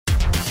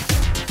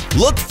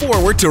Look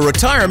forward to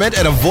retirement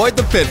and avoid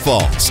the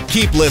pitfalls.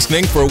 Keep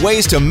listening for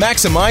ways to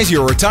maximize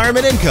your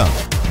retirement income.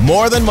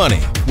 More Than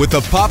Money with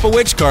the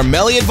Popowich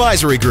Carmeli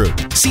Advisory Group,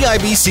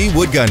 CIBC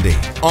Wood Gundy,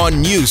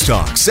 on News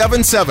Talk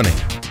 770.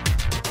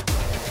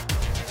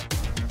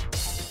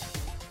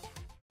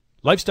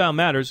 Lifestyle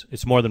matters.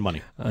 It's more than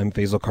money. I'm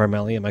Faisal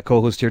Carmeli, and my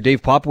co-host here,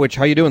 Dave Popowich.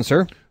 How you doing,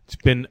 sir? It's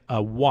been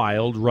a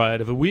wild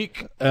ride of a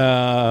week.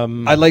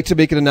 I'd like to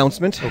make an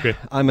announcement. Okay.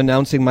 I'm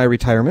announcing my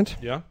retirement.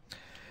 Yeah?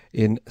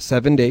 In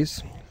 7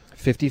 days,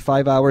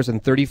 55 hours,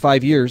 and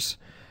 35 years,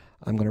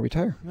 I'm going to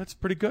retire. That's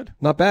pretty good.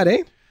 Not bad,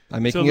 eh?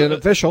 I'm making it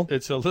official.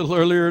 It's a little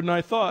earlier than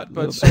I thought,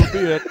 but so be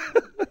it.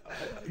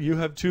 You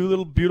have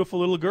two beautiful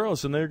little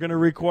girls, and they're going to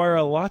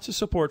require lots of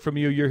support from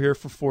you. You're here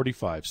for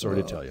 45, sorry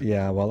to tell you.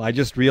 Yeah, well, I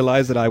just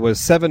realized that I was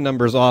 7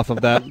 numbers off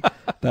of that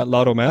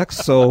Lotto Max,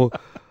 so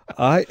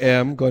I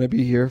am going to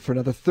be here for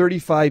another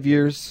 35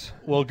 years.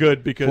 Well,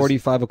 good, because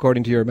 45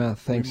 according to your math.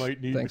 Thanks. We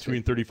might need Thanks,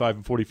 between 35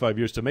 and 45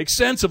 years to make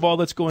sense of all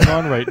that's going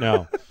on right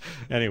now.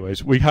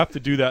 Anyways, we have to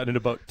do that in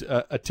about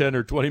a 10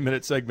 or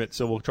 20-minute segment,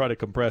 so we'll try to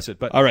compress it.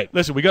 But all right.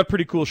 Listen, we got a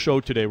pretty cool show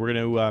today. We're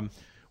going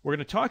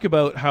to talk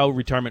about how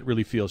retirement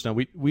really feels. Now,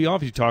 we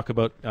obviously talk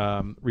about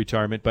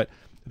retirement, but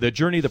the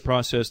journey, the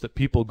process that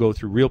people go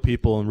through, real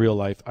people in real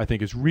life, I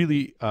think is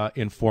really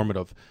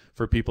informative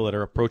for people that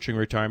are approaching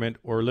retirement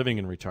or living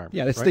in retirement.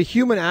 Yeah, it's right? the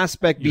human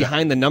aspect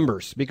behind the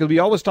numbers, because we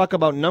always talk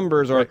about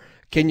numbers or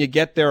can you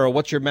get there or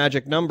what's your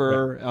magic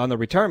number on the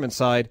retirement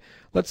side.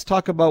 Let's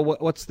talk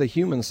about what's the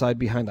human side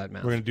behind that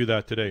math. We're going to do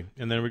that today.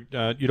 And then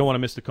you don't want to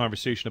miss the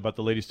conversation about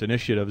the latest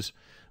initiatives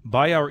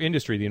by our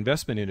industry, the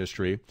investment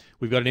industry.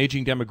 We've got an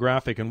aging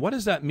demographic. And what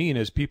does that mean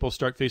as people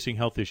start facing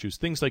health issues,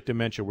 things like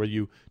dementia, where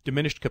you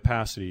diminished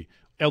capacity,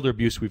 elder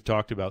abuse we've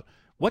talked about.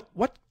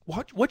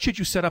 What should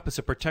you set up as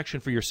a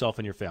protection for yourself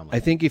and your family? I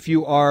think if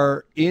you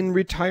are in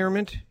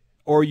retirement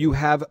or you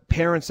have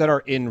parents that are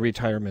in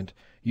retirement,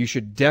 you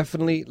should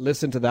definitely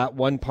listen to that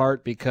one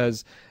part,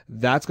 because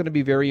that's going to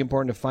be very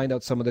important to find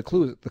out some of the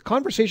clues. The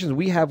conversations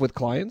we have with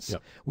clients,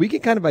 we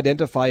can kind of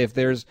identify if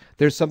there's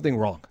something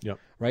wrong,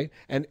 right?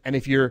 And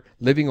if you're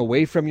living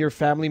away from your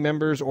family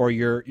members, or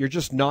you're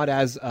just not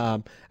as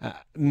in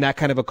that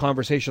kind of a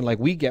conversation like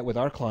we get with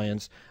our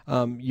clients,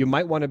 you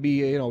might want to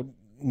be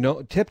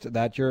tipped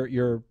that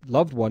your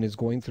loved one is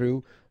going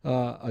through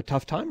a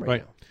tough time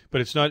right now. But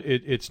it's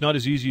not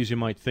as easy as you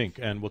might think,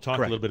 and we'll talk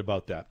Correct. a little bit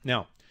about that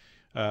now.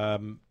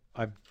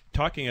 I'm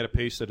talking at a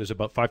pace that is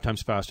about 5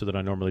 times faster than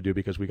I normally do,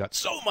 because we got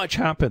so much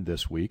happened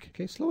this week.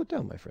 Okay, slow it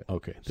down, my friend.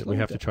 Okay, we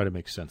have to try to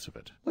make sense of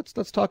it.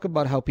 Let's talk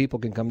about how people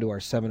can come to our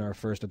seminar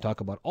first and talk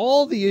about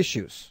all the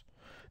issues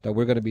that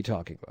we're going to be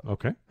talking about.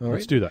 Okay, all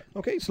let's do that.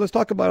 Okay, so let's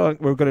talk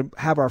about, we're going to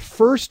have our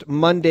first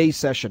Monday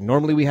session.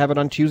 Normally we have it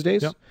on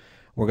Tuesdays. Yep.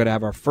 We're going to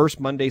have our first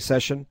Monday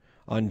session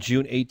on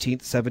June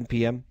 18th, 7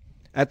 p.m.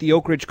 at the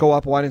Oak Ridge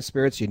Co-op Wine and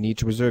Spirits. You need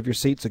to reserve your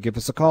seat, so give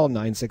us a call,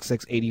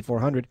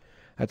 966-8400.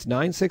 That's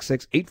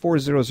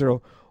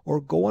 966-8400,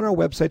 or go on our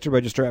website to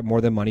register at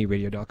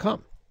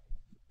morethanmoneyradio.com.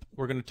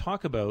 We're going to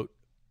talk about,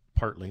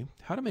 partly,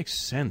 how to make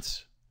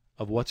sense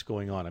of what's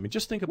going on. I mean,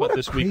 just think about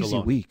this week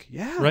alone. Week.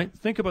 Yeah. Right?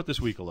 Think about this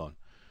week alone.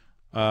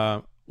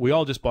 We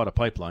all just bought a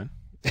pipeline.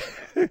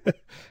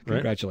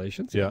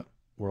 Congratulations. Yeah.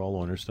 We're all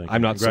owners. Thank you.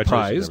 I'm not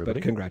surprised, everybody.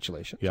 but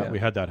congratulations. Yeah, we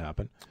had that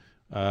happen.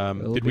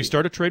 Did be. we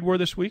start a trade war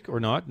this week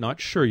or not?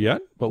 Not sure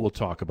yet, but we'll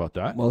talk about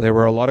that. Well, there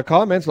were a lot of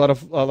comments, a lot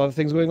of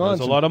things going on.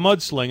 There's a lot of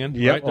mudslinging.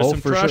 Yep. Right? There's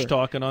some for trash sure.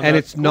 talking on and that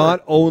it's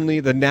not only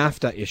the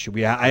NAFTA issue.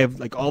 I have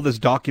like all these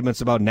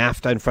documents about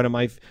NAFTA in front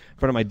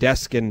of my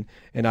desk, and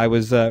I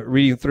was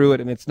reading through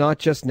it, and it's not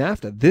just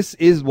NAFTA. This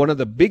is one of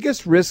the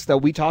biggest risks that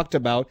we talked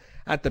about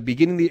at the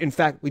beginning. In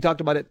fact, we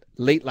talked about it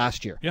late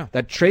last year. Yeah.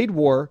 That trade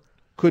war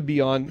could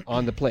be on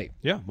the plate.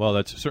 Yeah, well,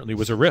 that certainly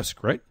was a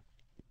risk, right?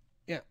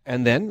 Yeah.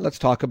 And then let's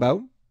talk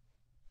about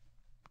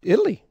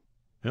Italy.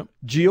 Yep.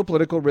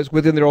 Geopolitical risk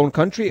within their own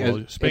country.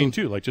 Well, Spain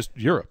too, like just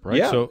Europe, right?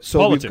 Yeah. So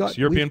politics,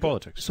 European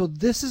politics. So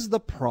this is the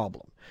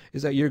problem,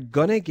 is that you're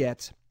going to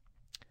get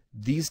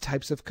these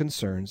types of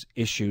concerns,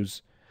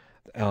 issues,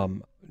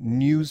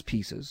 news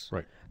pieces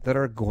that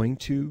are going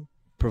to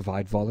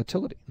provide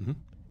volatility. Mm-hmm.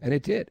 And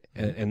it did.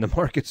 And the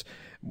markets,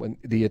 when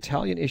the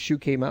Italian issue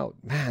came out,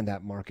 man,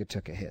 that market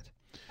took a hit,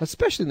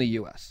 especially in the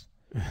U.S.,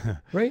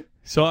 right?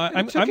 So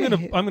I'm going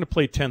to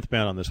play 10th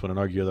man on this one and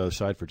argue the other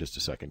side for just a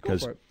second,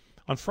 because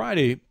on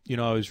Friday,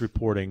 I was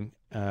reporting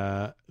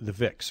the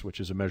VIX, which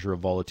is a measure of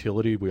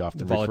volatility. We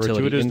often refer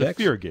to it as the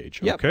fear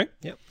gauge. Yep. Okay.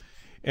 Yep.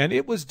 And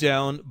it was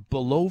down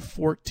below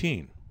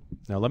 14.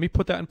 Now, let me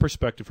put that in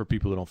perspective for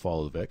people who don't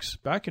follow the VIX.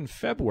 Back in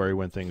February,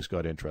 when things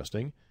got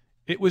interesting,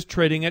 it was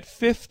trading at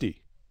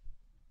 50.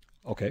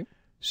 Okay.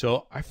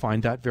 So I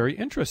find that very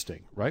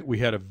interesting, right? We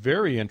had a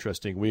very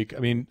interesting week. I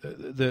mean,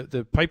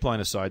 the pipeline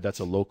aside, that's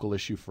a local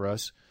issue for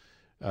us.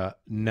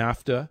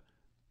 NAFTA,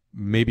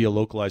 maybe a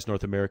localized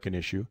North American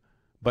issue,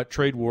 but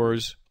trade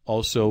wars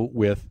also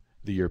with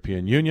the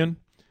European Union,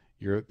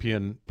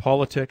 European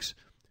politics.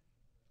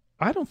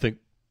 I don't think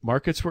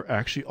markets were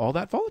actually all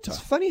that volatile.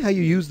 It's funny how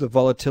you use the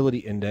volatility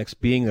index.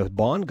 Being a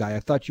bond guy, I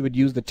thought you would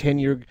use the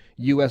 10-year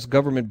U.S.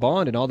 government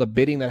bond and all the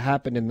bidding that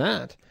happened in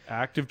that.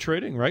 Active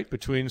trading, right,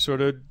 between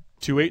sort of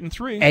 2.8 and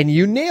 3. And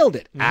you nailed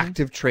it,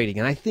 active trading.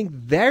 And I think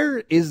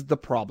there is the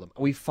problem.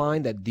 We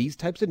find that these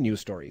types of news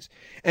stories,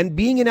 and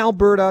being in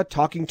Alberta,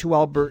 talking to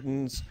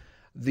Albertans,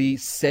 the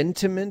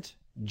sentiment,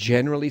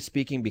 generally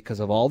speaking, because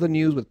of all the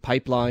news with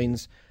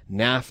pipelines,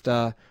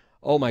 NAFTA,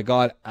 oh my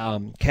God,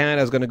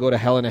 Canada's going to go to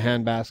hell in a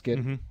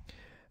handbasket.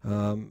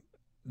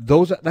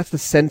 That's the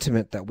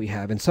sentiment that we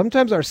have. And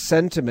sometimes our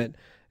sentiment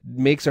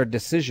makes our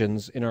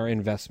decisions in our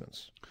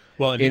investments.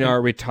 Well, in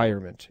our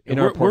retirement, in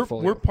our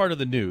portfolio. We're part of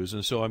the news,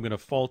 and so I'm going to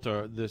fault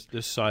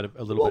this side of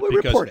a little bit. Well, we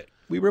report it.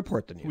 We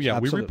report the news. Yeah,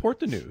 absolutely. we report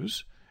the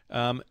news,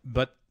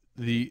 but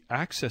the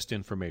access to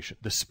information,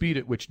 the speed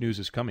at which news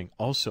is coming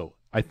also,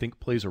 I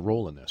think, plays a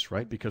role in this,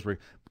 right? Because we're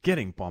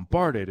getting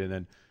bombarded, and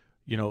then,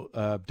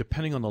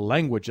 depending on the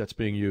language that's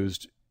being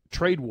used,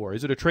 trade war.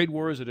 Is it a trade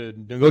war? Is it a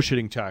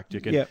negotiating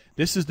tactic? And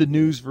this is the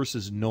news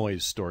versus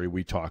noise story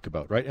we talk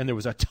about, right? And there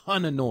was a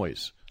ton of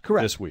noise.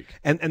 Correct. This week.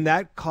 And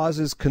that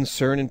causes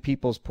concern in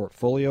people's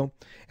portfolio.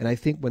 And I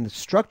think when the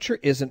structure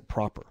isn't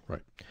proper,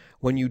 right,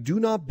 when you do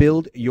not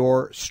build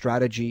your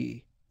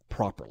strategy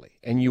properly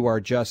and you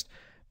are just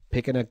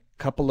picking a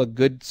couple of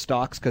good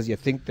stocks because you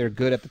think they're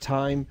good at the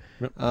time,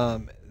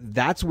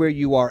 that's where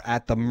you are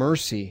at the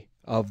mercy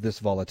of this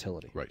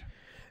volatility. Right.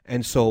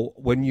 And so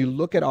when you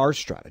look at our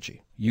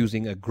strategy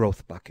using a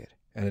growth bucket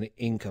and an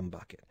income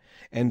bucket,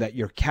 and that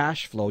your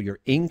cash flow, your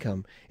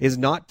income, is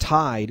not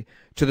tied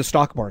to the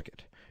stock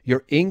market.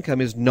 Your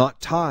income is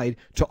not tied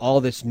to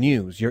all this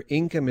news. Your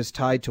income is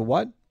tied to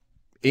what?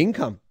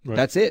 Income. Right.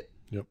 That's it.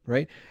 Yep.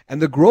 Right?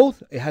 And the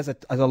growth, it has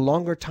a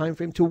longer time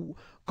frame to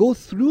go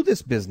through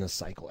this business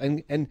cycle.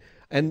 And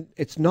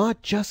it's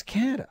not just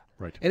Canada.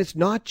 Right. And it's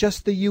not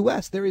just the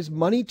U.S. There is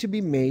money to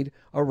be made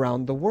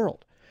around the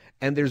world.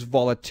 And there's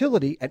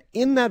volatility, and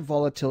in that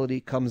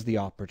volatility comes the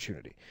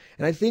opportunity.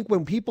 And I think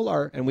when people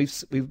are, and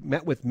we've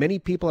met with many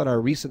people at our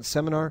recent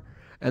seminar,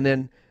 and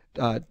then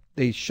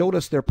they showed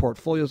us their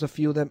portfolios, a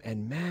few of them,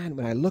 and man,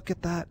 when I look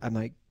at that, I'm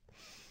like,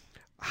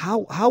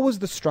 how was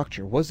the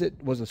structure? Was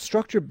the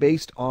structure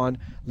based on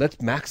let's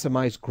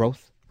maximize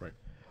growth? Right.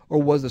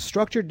 Or was the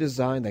structure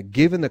designed that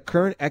given the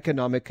current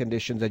economic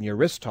conditions and your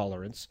risk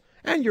tolerance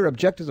and your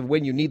objectives of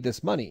when you need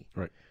this money,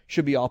 right,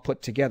 should be all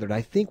put together? And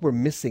I think we're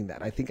missing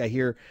that. I think I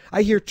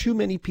hear too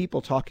many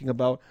people talking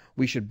about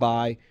we should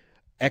buy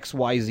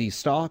XYZ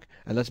stock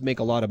and let's make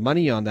a lot of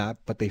money on that,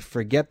 but they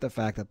forget the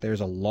fact that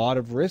there's a lot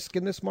of risk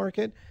in this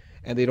market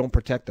and they don't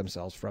protect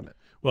themselves from it.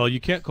 Well,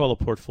 you can't call a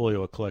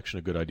portfolio a collection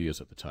of good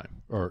ideas at the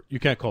time, or you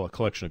can't call a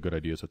collection of good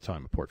ideas at the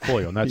time a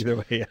portfolio, and that's either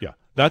way,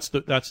 that's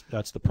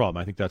the problem.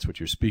 I think that's what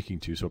you're speaking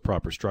to. So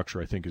proper structure,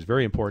 I think, is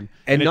very important,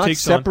 and not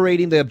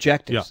separating the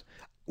objectives.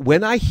 Yeah.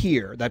 When I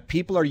hear that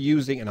people are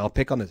using, and I'll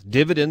pick on this,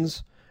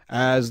 dividends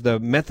as the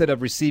method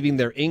of receiving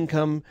their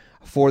income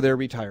for their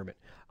retirement,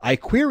 I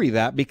query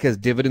that because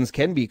dividends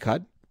can be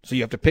cut. So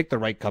you have to pick the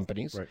right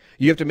companies. Right.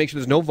 You have to make sure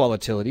there's no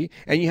volatility,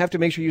 and you have to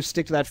make sure you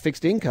stick to that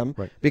fixed income.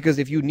 Right. Because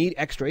if you need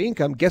extra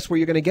income, guess where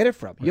you're going to get it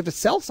from? You have to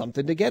sell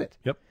something to get it.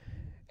 Yep.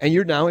 And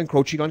you're now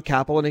encroaching on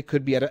capital, and it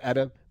could be at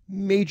a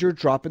major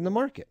drop in the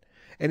market.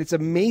 And it's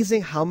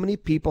amazing how many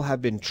people have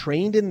been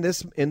trained in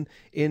this in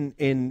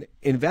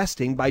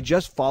investing by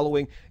just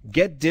following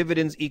get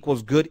dividends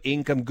equals good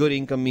income. Good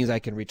income means I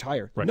can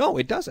retire. Right. No,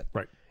 it doesn't.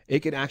 Right. It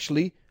can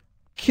actually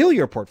kill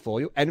your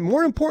portfolio, and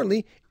more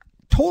importantly,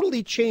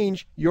 totally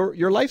change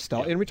your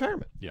lifestyle in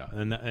retirement. Yeah,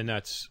 and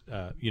that's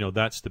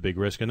that's the big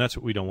risk, and that's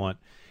what we don't want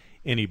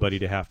anybody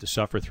to have to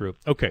suffer through.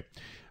 Okay,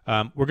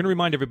 we're going to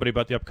remind everybody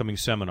about the upcoming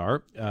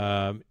seminar.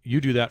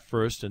 You do that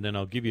first, and then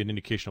I'll give you an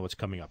indication of what's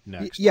coming up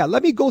next. Yeah,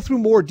 let me go through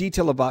more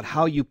detail about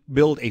how you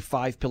build a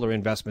 5-pillar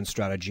investment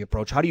strategy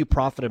approach. How do you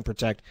profit and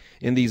protect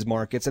in these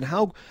markets, and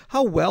how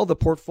well the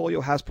portfolio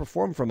has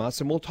performed from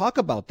us, and we'll talk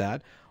about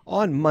that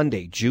on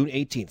Monday, June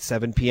 18th,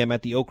 7 p.m.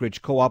 at the Oak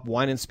Ridge Co-op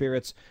Wine and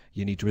Spirits.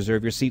 You need to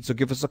reserve your seat, so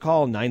give us a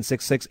call,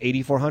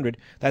 966-8400.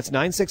 That's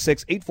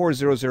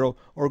 966-8400,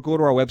 or go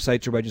to our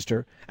website to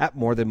register at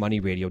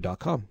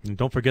morethanmoneyradio.com. And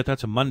don't forget,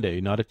 that's a Monday,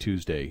 not a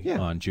Tuesday,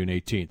 on June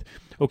 18th.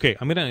 Okay,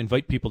 I'm going to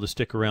invite people to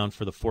stick around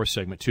for the fourth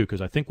segment, too,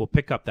 because I think we'll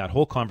pick up that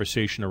whole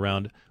conversation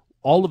around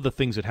all of the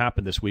things that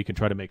happened this week and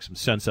try to make some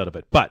sense out of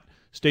it. But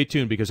stay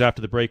tuned, because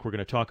after the break, we're going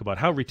to talk about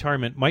how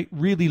retirement might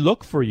really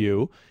look for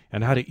you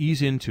and how to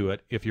ease into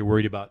it if you're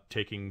worried about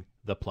taking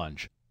the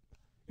plunge.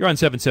 You're on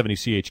 770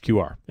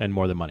 CHQR and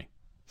More Than Money.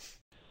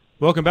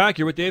 Welcome back.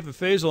 You're with David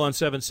Faisal on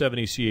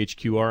 770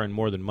 CHQR and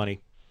More Than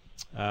Money.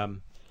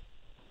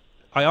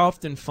 I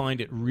often find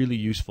it really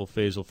useful,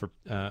 Faisal, for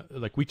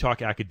like we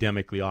talk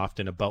academically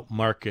often about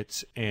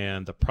markets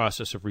and the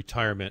process of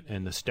retirement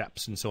and the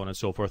steps and so on and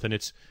so forth. And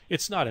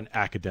it's not an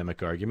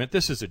academic argument.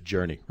 This is a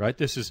journey, right?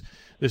 This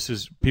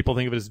is people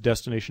think of it as a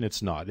destination.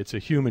 It's not. It's a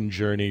human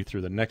journey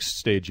through the next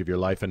stage of your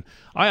life. And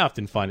I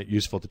often find it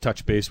useful to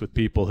touch base with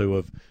people who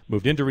have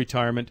moved into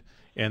retirement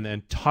and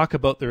then talk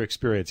about their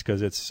experience,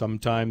 because it's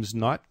sometimes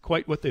not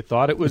quite what they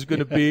thought it was going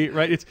to be,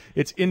 right?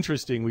 It's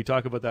interesting. We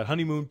talk about that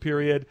honeymoon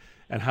period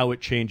and how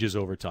it changes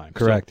over time.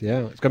 Correct. So, yeah,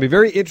 it's going to be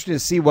very interesting to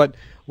see what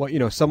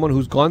someone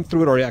who's gone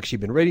through it or actually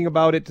been reading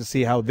about it, to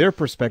see how their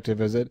perspective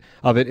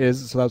of it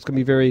is. So that's going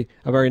to be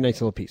a very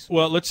nice little piece.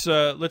 Well, let's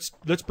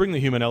bring the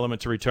human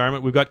element to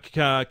retirement. We've got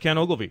Ken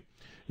Ogilvie,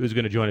 who's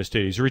going to join us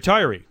today. He's a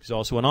retiree. He's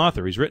also an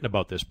author. He's written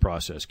about this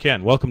process.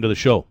 Ken, welcome to the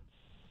show.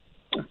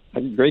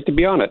 Great to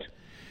be on it.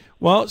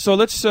 Well, so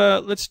let's.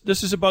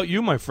 This is about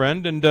you, my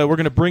friend, and we're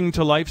going to bring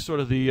to life sort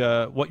of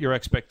the what your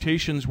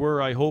expectations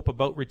were, I hope,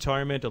 about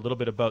retirement. A little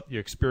bit about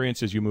your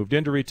experience as you moved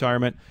into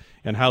retirement,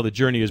 and how the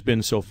journey has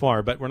been so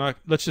far. But we're not.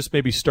 Let's just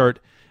maybe start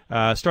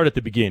at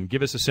the beginning.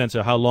 Give us a sense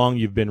of how long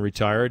you've been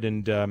retired,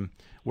 and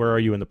where are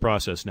you in the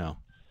process now?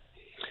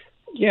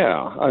 Yeah,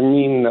 I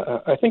mean,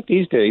 I think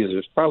these days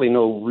there's probably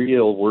no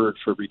real word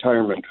for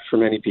retirement for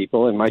many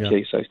people. In my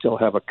case, I still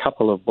have a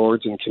couple of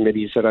boards and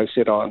committees that I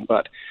sit on,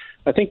 but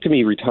I think to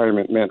me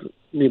retirement meant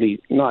really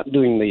not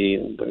doing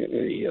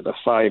the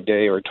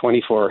 5-day or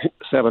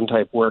 24/7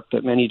 type work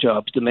that many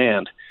jobs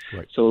demand.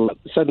 Right. So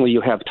suddenly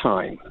you have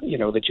time,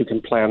 that you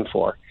can plan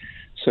for.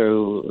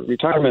 So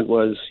retirement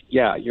was,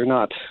 you're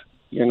not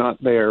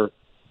there,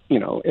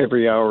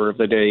 every hour of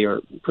the day or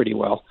pretty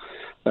well.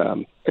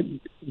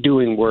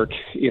 Doing work,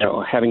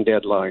 having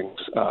deadlines,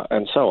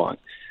 and so on.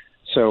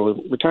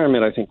 So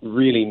retirement, I think,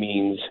 really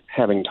means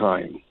having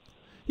time.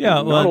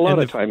 Yeah, not a lot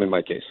of time in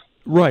my case.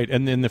 Right,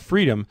 and then the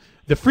freedom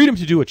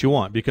to do what you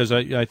want, because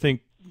I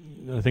think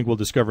we'll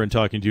discover in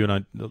talking to you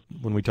and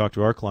when we talk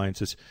to our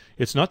clients,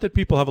 it's not that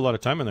people have a lot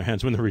of time on their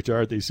hands when they're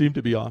retired. They seem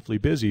to be awfully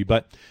busy.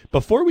 But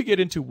before we get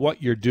into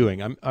what you're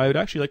doing, I would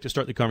actually like to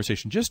start the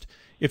conversation. Just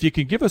if you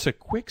could give us a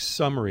quick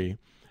summary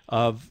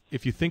of,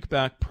 if you think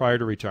back prior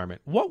to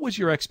retirement, what was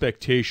your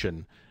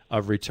expectation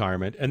of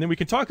retirement? And then we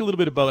can talk a little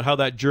bit about how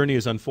that journey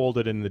has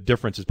unfolded and the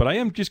differences. But I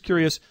am just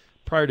curious,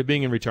 prior to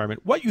being in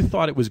retirement, what you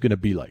thought it was going to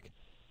be like.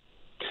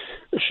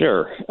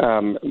 Sure.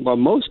 Well,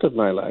 most of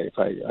my life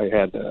I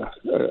had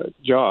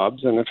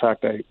jobs, and in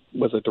fact I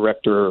was a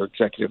director or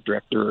executive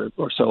director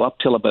or so up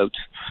till about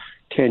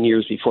 10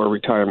 years before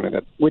retirement,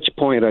 at which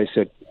point I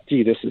said,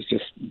 gee, this is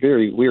just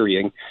very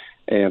wearying,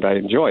 and I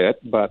enjoy it,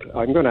 but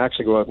I'm going to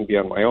actually go out and be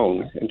on my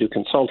own and do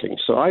consulting.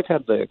 So I've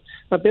had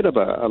a bit of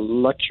a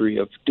luxury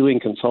of doing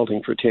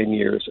consulting for 10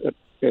 years.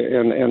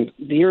 And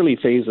the early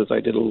phases, I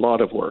did a lot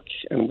of work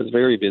and was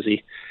very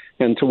busy.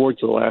 And towards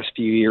the last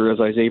few years,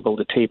 I was able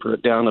to taper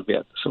it down a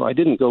bit. So I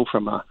didn't go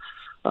from a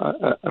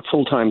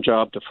full-time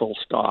job to full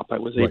stop. I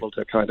was able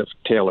to kind of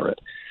tailor it.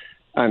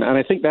 And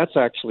I think that's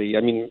actually,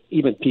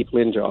 even people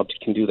in jobs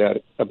can do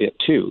that a bit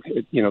too.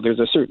 There's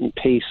a certain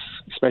pace,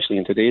 especially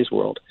in today's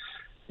world.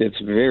 It's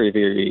very,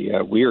 very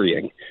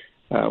wearying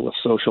with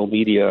social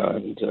media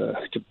and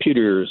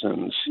computers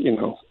and,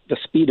 the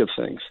speed of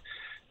things.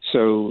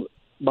 So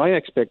my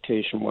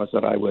expectation was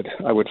that I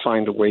would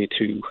find a way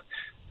to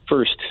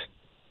first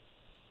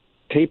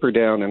taper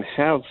down and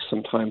have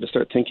some time to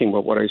start thinking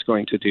about what I was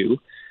going to do.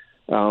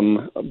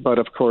 But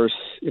of course,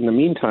 in the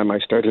meantime, I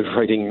started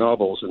writing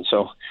novels. And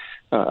so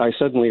I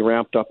suddenly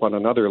ramped up on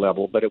another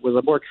level, but it was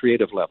a more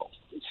creative level.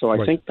 So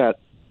I think that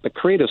the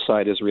creative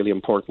side is really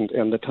important,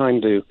 and the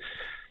time to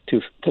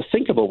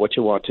think about what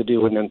you want to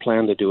do and then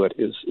plan to do it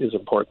is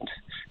important.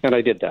 And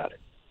I did that.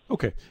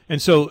 Okay.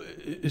 And so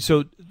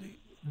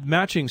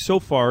matching so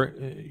far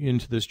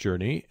into this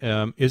journey,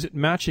 is it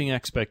matching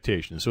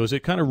expectations? So is it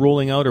kind of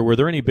rolling out, or were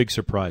there any big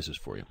surprises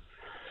for you?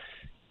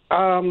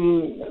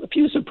 A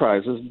few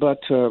surprises, but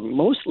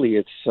mostly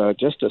it's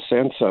just a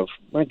sense of,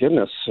 my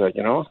goodness,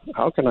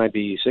 how can I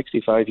be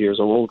 65 years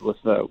old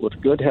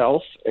with good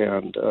health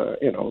and,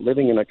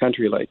 living in a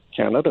country like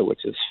Canada,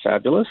 which is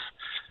fabulous,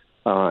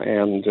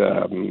 and,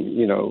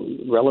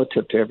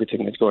 relative to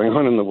everything that's going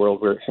on in the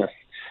world,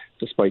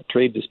 despite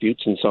trade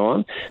disputes and so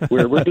on,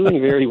 we're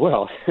doing very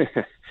well.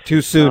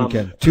 Too soon,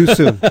 Ken. Too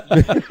soon.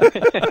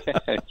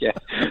 Yeah,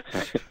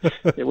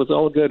 it was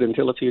all good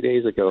until a few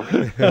days ago.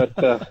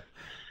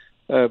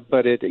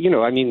 But it,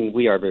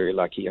 we are very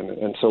lucky,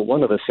 and so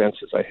one of the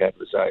senses I had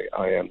was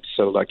I am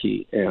so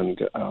lucky,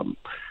 and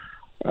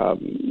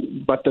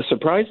but the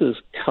surprises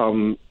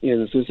come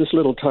is there's this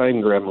little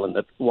time gremlin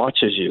that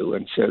watches you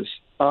and says,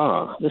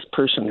 this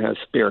person has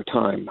spare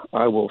time.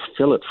 I will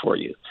fill it for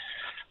you.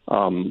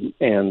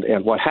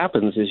 And what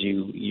happens is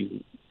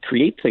you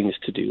create things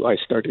to do. I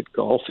started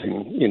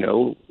golfing,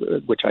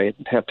 which I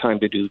didn't have time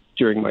to do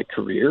during my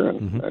career,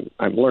 and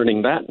I'm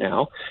learning that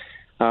now.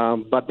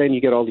 But then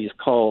you get all these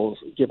calls,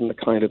 given the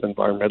kind of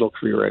environmental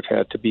career I've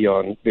had, to be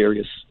on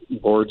various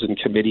boards and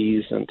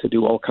committees and to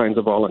do all kinds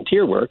of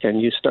volunteer work,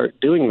 and you start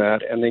doing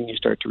that, and then you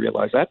start to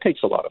realize that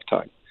takes a lot of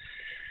time.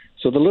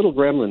 So the little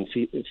gremlin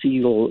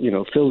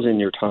fills in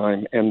your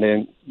time,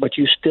 but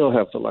you still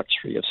have the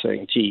luxury of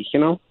saying, gee,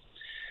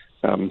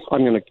 I'm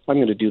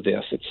going to do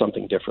this. It's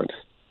something different.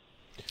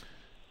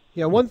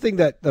 Yeah, one thing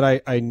that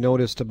I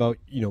noticed about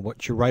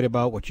what you write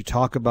about, what you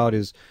talk about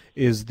is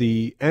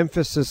the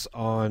emphasis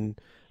on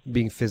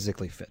being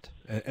physically fit,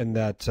 and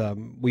that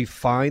we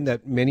find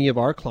that many of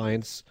our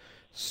clients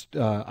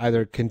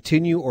either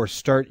continue or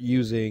start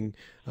using,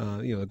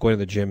 going to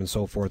the gym and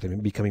so forth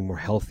and becoming more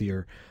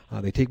healthier.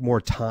 They take more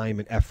time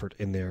and effort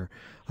in there.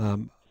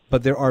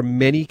 But there are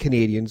many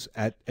Canadians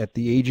at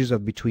the ages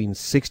of between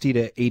 60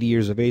 to 80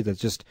 years of age that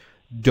just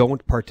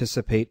don't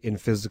participate in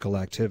physical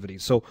activity.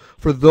 So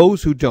for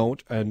those who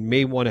don't and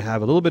may want to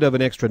have a little bit of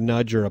an extra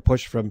nudge or a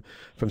push from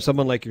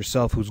someone like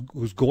yourself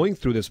who's going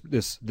through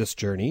this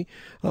journey,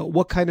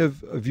 what kind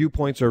of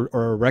viewpoints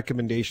or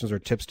recommendations or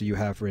tips do you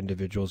have for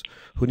individuals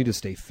who need to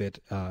stay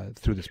fit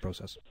through this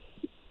process?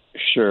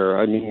 Sure.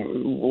 I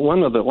mean,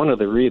 one of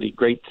the really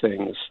great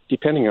things,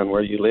 depending on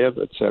where you live,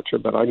 etc.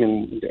 But I'm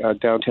in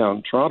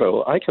downtown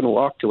Toronto. I can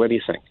walk to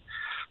anything.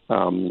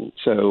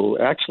 So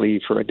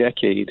actually, for a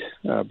decade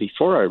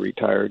before I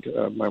retired,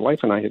 my wife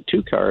and I had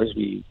two cars.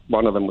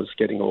 One of them was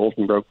getting old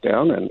and broke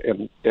down,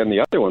 and then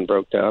the other one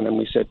broke down. And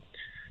we said,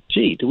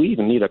 "Gee, do we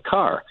even need a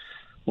car?"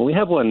 Well, we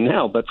have one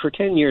now, but for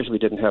 10 years we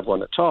didn't have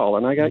one at all.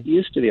 And I got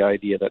used to the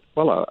idea that,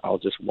 well, I'll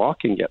just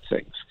walk and get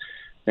things.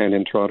 And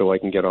in Toronto, I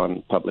can get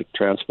on public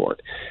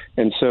transport.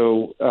 And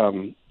so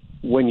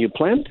when you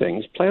plan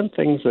things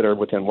that are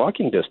within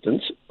walking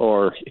distance,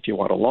 or if you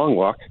want a long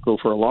walk, go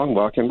for a long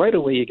walk, and right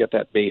away you get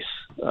that base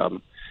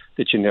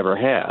that you never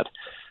had.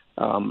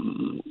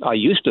 I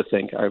used to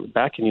think,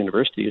 back in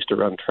university, I used to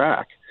run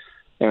track,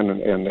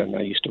 and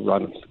I used to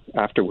run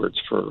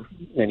afterwards for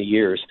many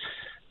years,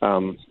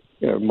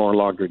 more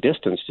longer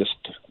distance, just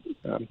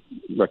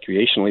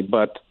recreationally,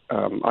 but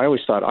I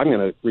always thought I'm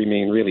going to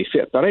remain really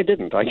fit, but I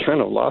didn't. I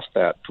kind of lost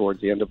that towards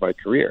the end of my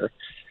career.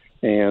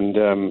 And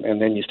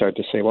then you start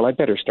to say, well, I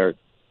better start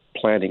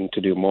planning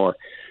to do more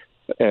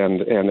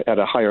and at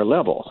a higher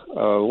level.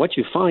 What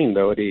you find,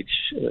 though, at age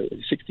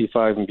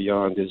 65 and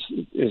beyond is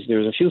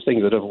there's a few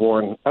things that have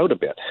worn out a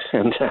bit,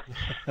 and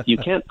you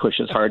can't push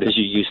as hard as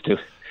you used to.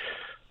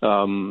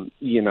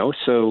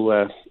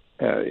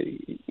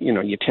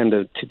 You tend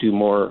to do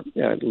more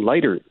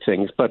lighter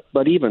things,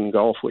 but even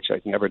golf, which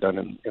I'd never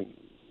done in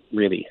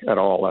really at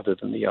all other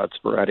than the odd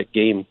sporadic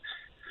game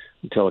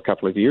until a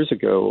couple of years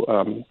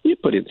ago, you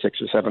put in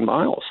 6 or 7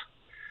 miles.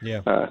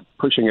 Yeah.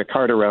 Pushing a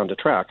cart around a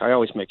track. I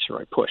always make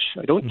sure I push.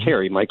 I don't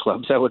carry my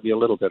clubs. That would be a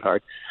little bit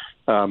hard.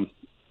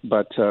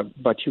 But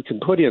you can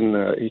put in,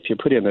 if you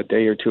put in a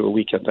day or two a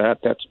week at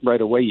that's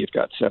right away you've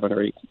got 7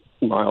 or 8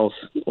 miles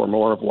or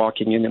more of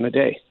walking in a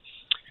day.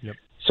 Yep.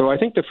 So I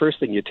think the first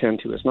thing you tend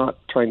to is not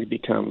trying to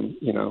become,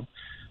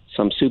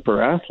 some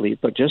super athlete,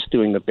 but just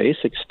doing the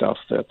basic stuff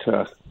that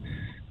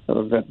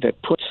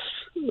puts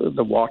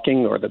the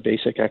walking or the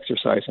basic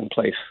exercise in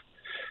place.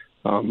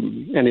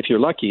 And if you're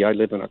lucky, I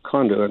live in a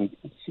condo, and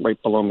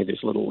right below me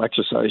there's a little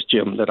exercise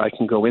gym that I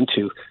can go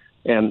into,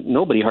 and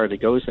nobody hardly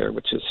goes there,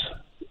 which is,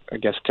 I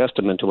guess,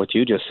 testament to what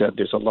you just said.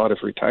 There's a lot of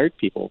retired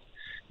people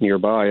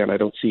nearby, and I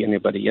don't see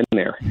anybody in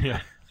there.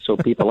 Yeah. So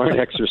people aren't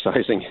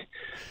exercising.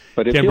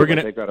 But it feels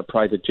like they've got a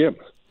private gym.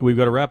 We've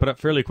got to wrap it up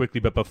fairly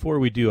quickly, but before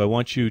we do, I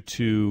want you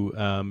to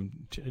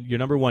your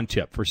number one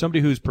tip for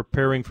somebody who's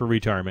preparing for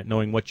retirement,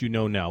 knowing what you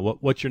know now.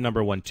 What's your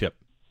number one tip?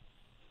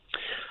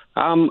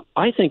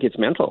 I think it's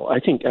mental. I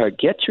think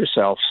get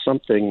yourself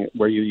something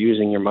where you're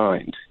using your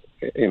mind,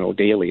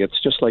 daily. It's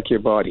just like your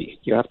body.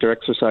 You have to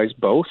exercise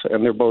both,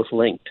 and they're both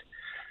linked.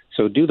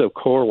 So do the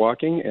core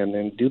walking, and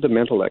then do the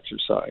mental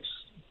exercise.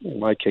 In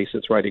my case,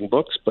 it's writing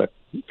books, but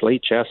play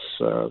chess,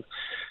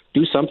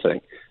 do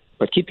something,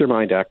 but keep your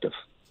mind active.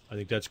 I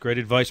think that's great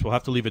advice. We'll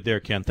have to leave it there,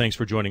 Ken. Thanks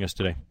for joining us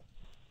today.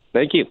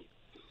 Thank you.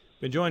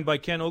 Been joined by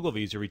Ken Ogilvie.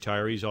 He's a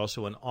retiree. He's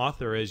also an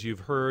author, as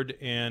you've heard,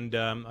 and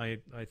I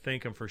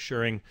thank him for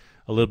sharing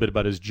a little bit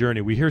about his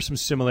journey. We hear some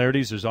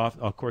similarities. There's,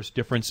 of course,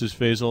 differences,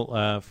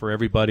 Faisal, for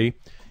everybody.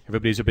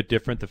 Everybody's a bit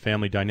different. The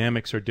family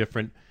dynamics are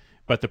different.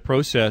 But the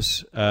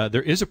process,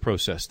 there is a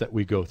process that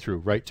we go through,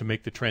 right, to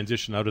make the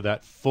transition out of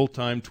that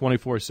full-time,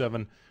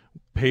 24/7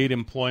 paid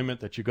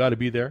employment that you got to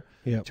be there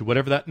to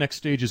whatever that next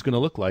stage is going to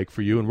look like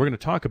for you. And we're going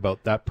to talk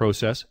about that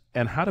process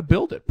and how to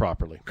build it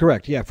properly.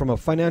 Correct. Yeah. From a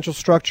financial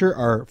structure,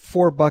 our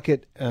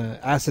 4-bucket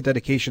asset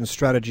dedication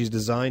strategy is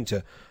designed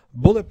to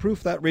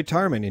bulletproof that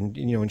retirement and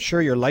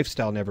ensure your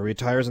lifestyle never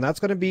retires. And that's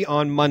going to be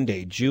on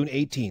Monday, June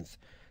 18th,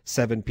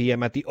 7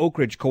 p.m. at the Oak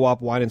Ridge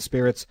Co-op Wine and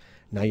Spirits.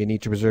 Now you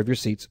need to reserve your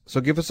seats.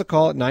 So give us a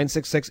call at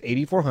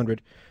 966-8400.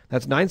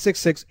 That's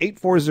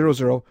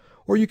 966-8400.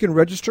 Or you can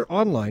register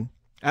online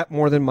at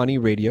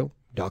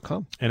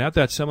morethanmoneyradio.com. And at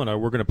that seminar,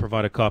 we're going to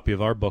provide a copy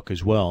of our book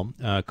as well,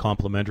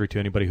 complimentary to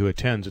anybody who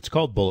attends. It's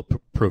called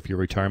Bulletproof Your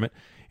Retirement.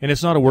 And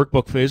it's not a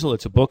workbook, Faisal.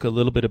 It's a book a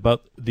little bit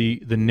about the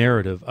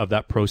narrative of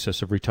that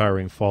process of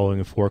retiring,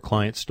 following 4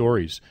 client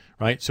stories,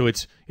 right? So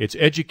it's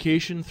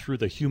education through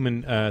the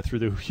human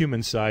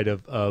side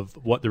of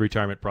what the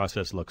retirement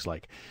process looks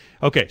like.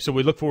 Okay, so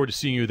we look forward to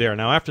seeing you there.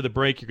 Now, after the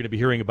break, you're going to be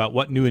hearing about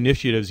what new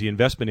initiatives the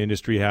investment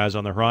industry has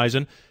on the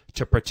horizon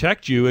to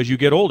protect you as you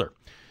get older.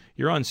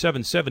 You're on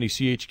 770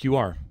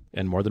 CHQR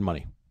and More Than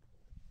Money.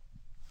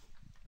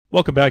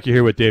 Welcome back. You're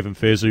here with Dave and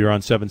Faisal. You're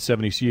on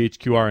 770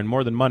 CHQR and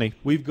More Than Money.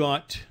 We've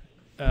got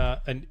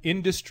an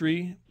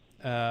industry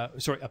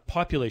a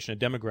population, a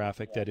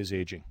demographic that is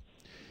aging.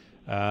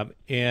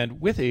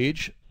 And with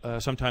age,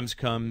 sometimes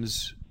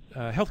comes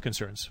health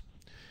concerns.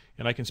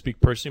 And I can speak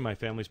personally, my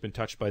family's been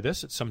touched by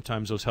this.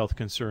 Sometimes those health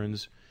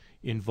concerns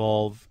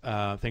involve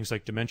things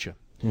like dementia.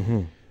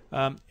 Mm-hmm.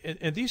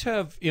 And these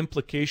have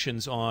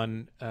implications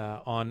on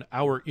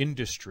our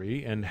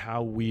industry and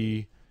how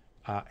we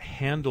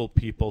handle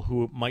people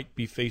who might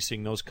be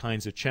facing those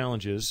kinds of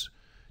challenges,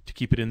 to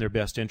keep it in their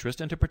best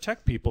interest and to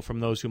protect people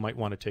from those who might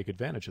want to take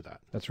advantage of that.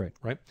 That's right.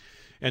 Right?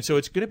 And so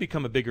it's going to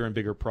become a bigger and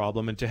bigger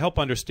problem. And to help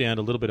understand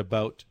a little bit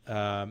about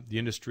the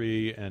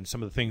industry and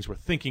some of the things we're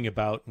thinking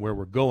about, where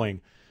we're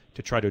going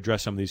to try to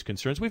address some of these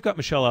concerns, we've got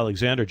Michelle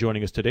Alexander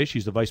joining us today.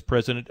 She's the Vice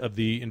President of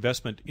the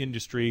Investment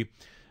Industry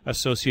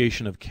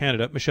Association of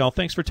Canada. Michelle,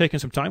 thanks for taking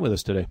some time with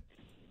us today.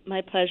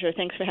 My pleasure.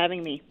 Thanks for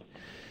having me.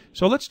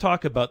 So let's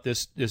talk about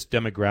this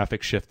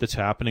demographic shift that's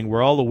happening.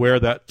 We're all aware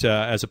that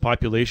as a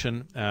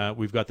population,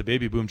 we've got the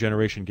baby boom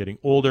generation getting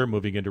older,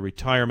 moving into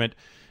retirement.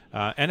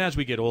 And as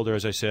we get older,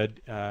 as I said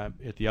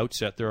at the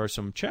outset, there are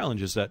some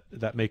challenges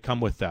that may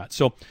come with that.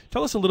 So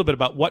tell us a little bit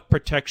about what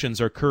protections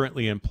are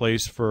currently in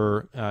place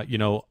for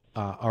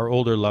our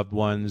older loved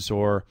ones,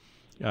 or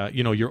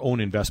your own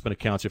investment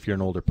accounts if you're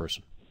an older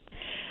person.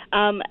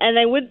 And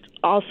I would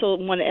also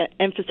want to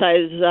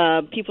emphasize,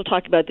 people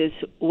talk about this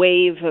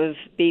wave of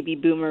baby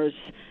boomers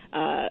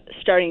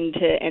starting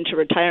to enter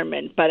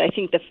retirement, but I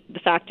think the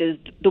fact is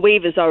the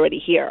wave is already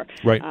here.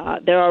 Right.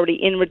 They're already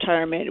in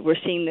retirement.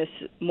 We're seeing this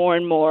more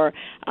and more.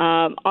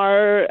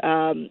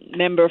 Our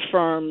member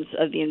firms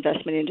of the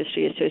Investment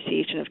Industry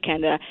Association of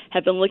Canada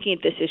have been looking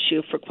at this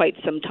issue for quite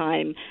some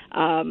time,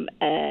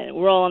 and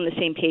we're all on the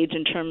same page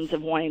in terms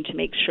of wanting to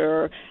make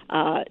sure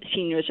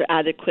seniors are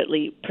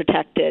adequately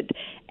protected.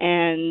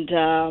 And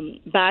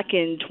back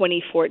in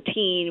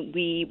 2014,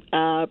 we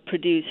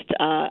produced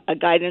a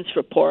guidance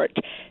report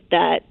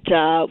that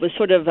was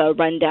sort of a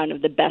rundown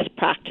of the best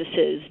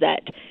practices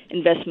that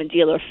investment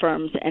dealer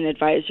firms and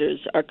advisors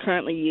are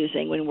currently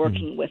using when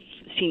working with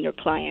senior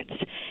clients.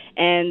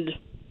 And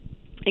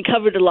it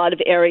covered a lot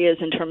of areas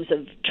in terms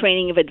of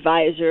training of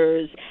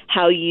advisors,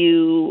 how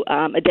you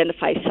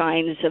identify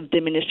signs of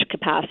diminished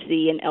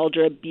capacity and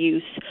elder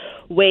abuse,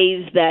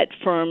 ways that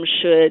firms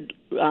should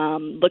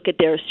look at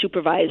their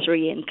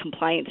supervisory and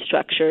compliance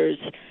structures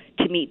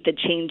to meet the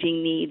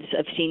changing needs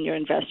of senior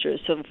investors.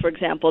 So, for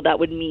example, that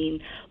would mean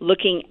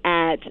looking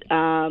at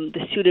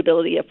the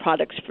suitability of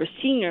products for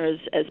seniors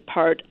as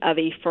part of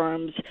a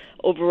firm's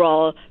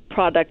overall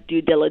product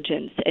due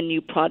diligence and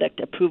new product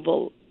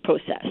approval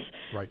process.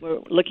 Right.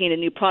 We're looking at a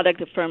new product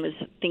the firm is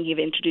thinking of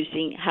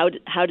introducing. How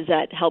does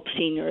that help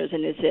seniors,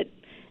 and is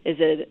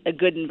it a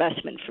good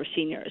investment for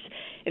seniors?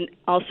 And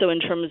also in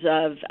terms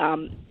of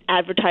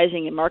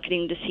advertising and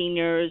marketing to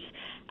seniors,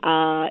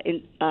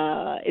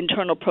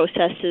 internal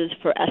processes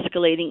for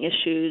escalating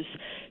issues.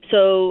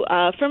 So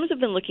firms have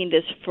been looking at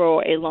this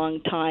for a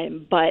long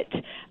time, but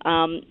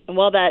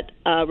while that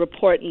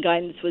report and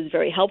guidance was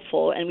very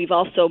helpful, and we've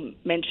also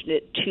mentioned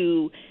it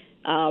to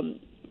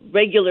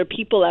regular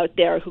people out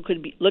there who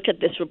could look at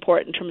this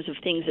report in terms of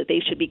things that they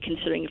should be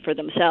considering for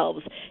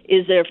themselves.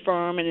 Is their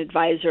firm and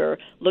advisor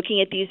looking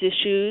at these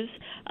issues?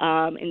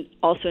 And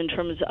also in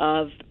terms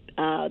of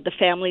the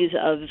families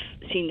of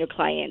senior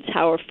clients,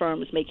 how are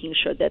firms making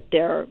sure that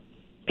their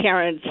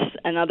parents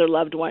and other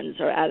loved ones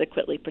are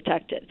adequately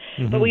protected?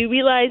 Mm-hmm. But we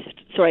realized,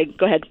 sorry,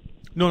 go ahead.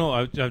 No,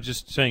 I was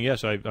just saying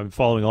yes, I'm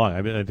following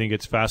along. I think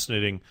it's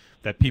fascinating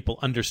that people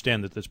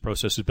understand that this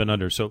process has been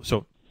under.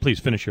 So please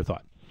finish your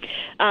thought.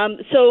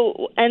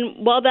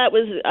 And while that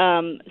was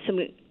some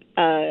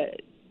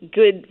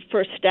good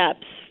first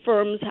steps,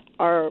 firms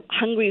are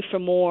hungry for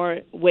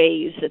more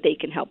ways that they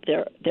can help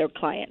their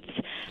clients,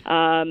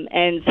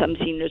 and some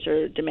seniors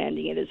are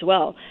demanding it as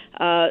well.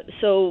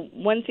 So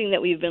one thing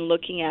that we've been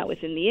looking at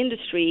within the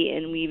industry,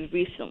 and we've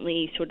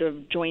recently sort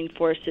of joined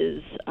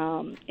forces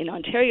in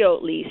Ontario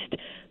at least,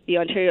 the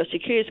Ontario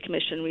Securities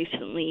Commission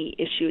recently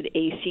issued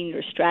a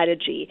senior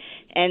strategy,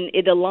 and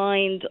it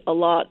aligned a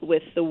lot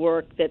with the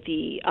work that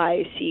the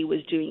IIC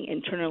was doing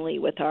internally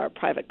with our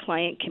private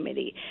client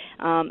committee.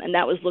 And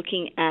that was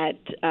looking at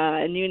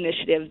a new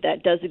initiative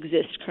that does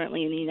exist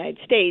currently in the United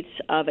States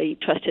of a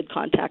trusted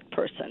contact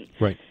person.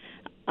 Right.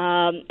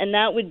 And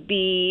that would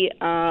be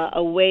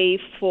a way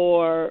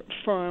for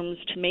firms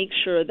to make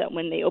sure that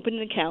when they open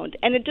an account,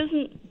 and it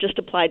doesn't just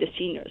apply to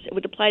seniors, it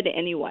would apply to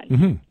anyone.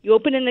 Mm-hmm. You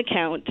open an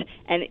account,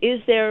 and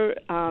is there,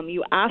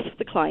 you ask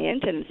the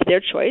client, and it's their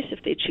choice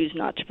if they choose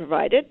not to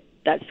provide it,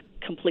 that's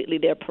completely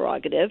their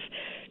prerogative,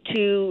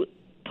 to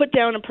put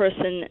down a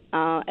person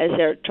as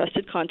their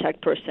trusted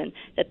contact person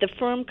that the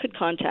firm could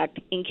contact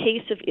in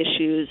case of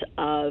issues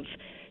of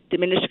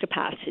diminished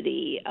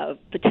capacity, of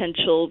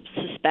potential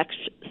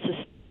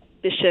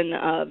suspicion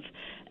of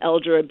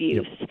elder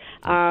abuse. Yep.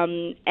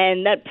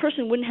 And that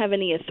person wouldn't have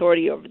any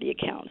authority over the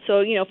account.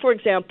 So, for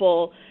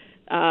example,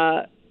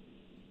 parents,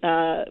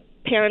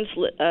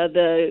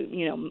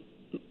 the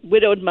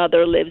widowed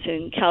mother lives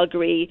in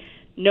Calgary,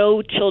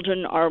 no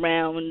children are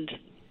around,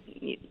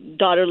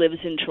 daughter lives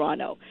in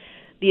Toronto.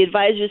 the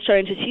advisor is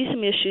starting to see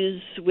some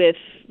issues with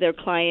their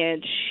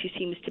client. She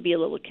seems to be a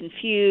little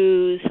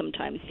confused,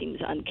 sometimes seems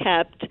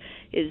unkept,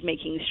 is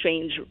making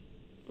strange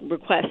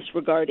requests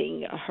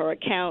regarding her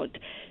account.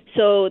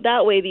 So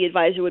that way the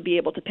advisor would be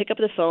able to pick up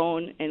the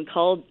phone and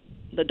call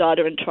the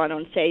daughter in Toronto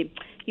and say,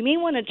 you may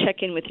want to check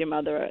in with your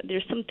mother.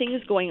 There's some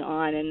things going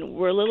on, and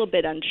we're a little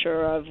bit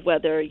unsure of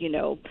whether,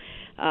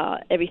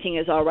 everything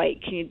is all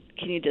right. Can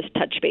you just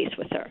touch base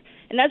with her?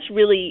 And that's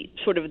really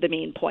sort of the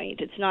main point.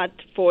 It's not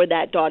for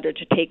that daughter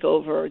to take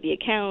over the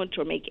account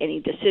or make any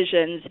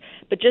decisions,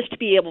 but just to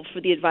be able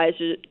for the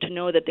advisor to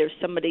know that there's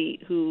somebody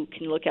who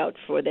can look out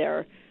for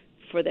their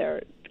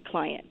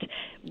client.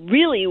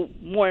 Really,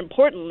 more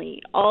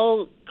importantly,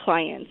 all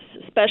clients,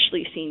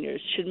 especially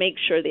seniors, should make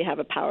sure they have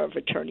a power of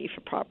attorney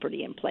for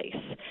property in place.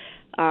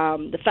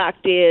 The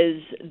fact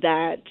is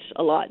that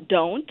a lot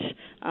don't,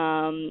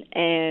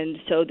 and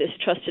so this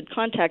trusted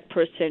contact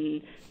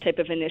person type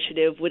of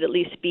initiative would at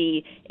least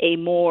be a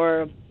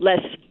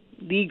less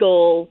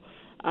legal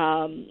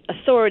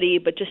authority,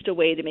 but just a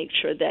way to make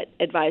sure that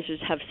advisors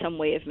have some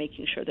way of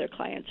making sure their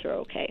clients are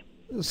okay.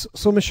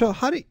 So Michelle,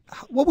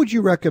 what would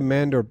you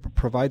recommend or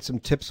provide some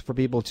tips for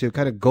people to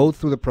kind of go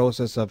through the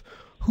process of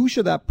who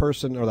should that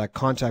person or that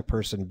contact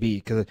person be?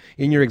 Because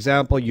in your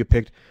example, you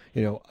picked,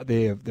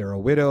 they're a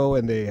widow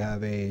and they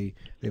have a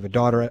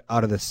daughter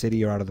out of the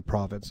city or out of the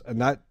province, and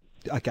that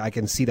I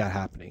can see that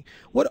happening.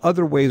 What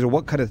other ways or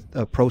what kind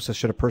of process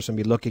should a person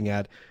be looking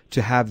at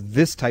to have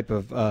this type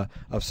of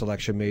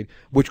selection made,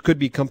 which could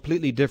be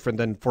completely different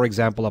than, for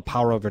example, a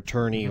power of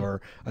attorney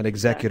or an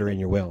executor in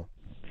your will?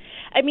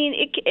 I mean,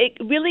 it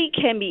really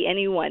can be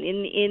anyone.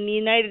 In the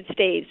United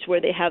States,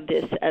 where they have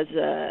this as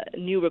a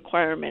new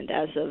requirement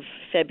as of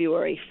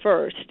February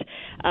 1st,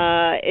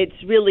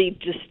 it's really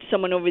just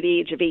someone over the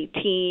age of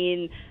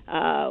 18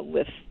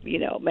 with,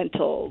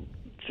 mental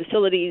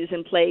facilities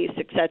in place,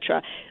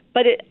 etc.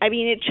 But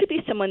it should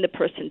be someone the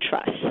person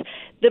trusts.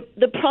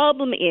 The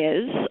problem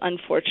is,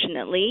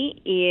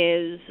 unfortunately,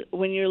 is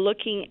when you're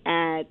looking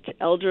at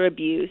elder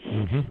abuse.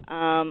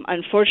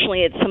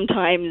 Unfortunately, it's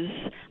sometimes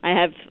I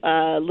have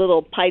a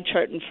little pie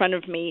chart in front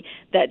of me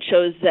that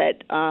shows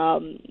that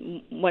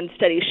one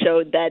study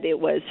showed that it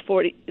was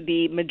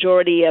the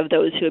majority of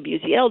those who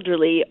abuse the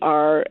elderly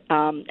are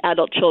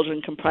adult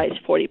children comprise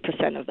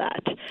 40% of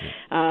that.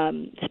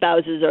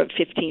 Spouses are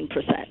 15%.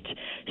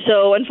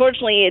 So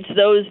unfortunately, it's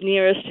those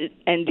nearest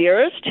and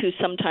dearest who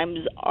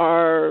sometimes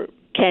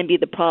can be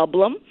the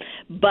problem,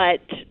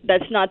 but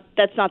that's not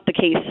the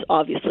case,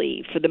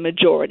 obviously, for the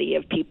majority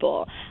of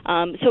people.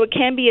 So it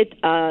can be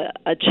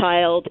a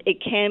child.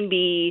 It can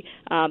be.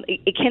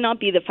 It cannot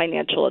be the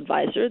financial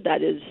advisor.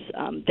 That is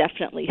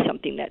definitely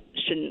something that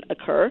shouldn't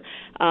occur.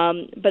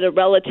 But a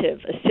relative,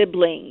 a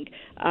sibling,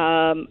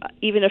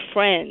 even a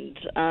friend,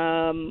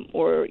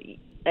 or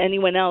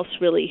anyone else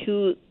really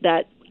who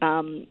that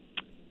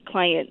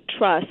client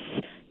trusts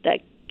that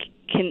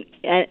can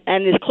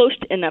and is close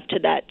enough to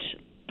that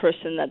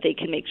person that they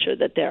can make sure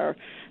that they're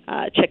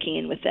checking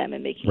in with them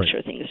and making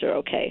sure things are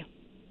okay.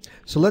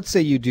 So let's say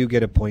you do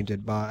get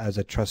appointed as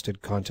a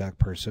trusted contact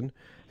person,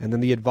 and then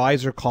the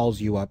advisor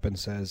calls you up and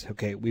says,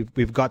 okay,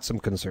 we've got some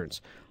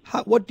concerns.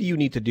 What do you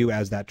need to do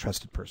as that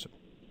trusted person?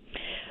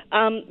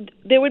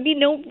 There would be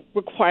no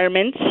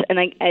requirements, and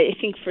I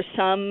think for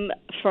some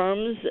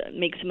firms it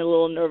makes them a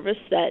little nervous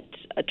that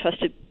a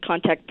trusted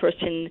contact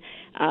person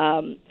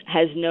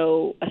has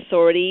no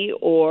authority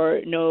or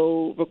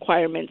no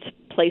requirements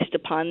placed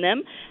upon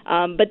them.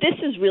 But this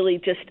is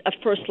really just a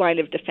first line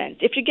of defense.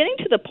 If you're getting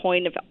to the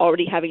point of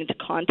already having to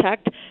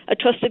contact a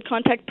trusted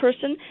contact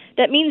person,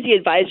 that means the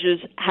advisors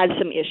had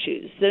some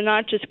issues. They're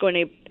not just going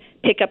to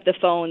pick up the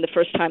phone the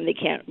first time they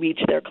can't reach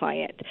their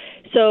client.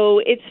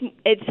 So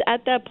it's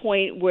at that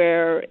point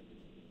where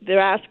they're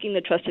asking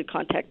the trusted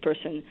contact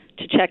person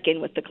to check in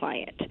with the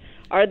client.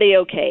 Are they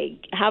okay?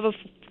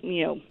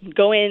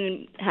 Go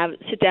in and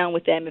sit down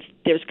with them if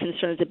there's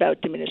concerns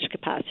about diminished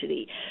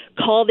capacity.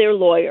 Call their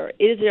lawyer.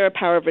 Is there a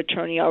power of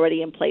attorney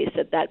already in place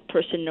that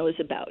person knows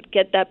about?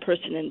 Get that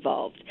person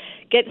involved.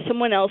 Get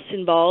someone else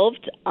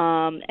involved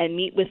and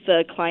meet with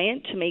the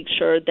client to make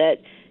sure that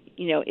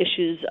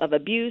issues of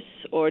abuse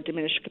or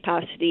diminished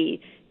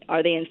capacity,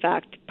 are they in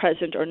fact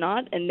present or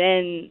not? And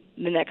then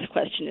the next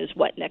question is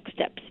what next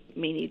steps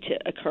may need to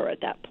occur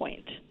at that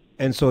point.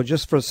 And so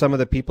just for some of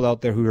the people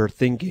out there who are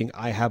thinking,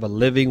 I have a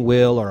living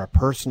will or a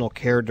personal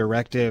care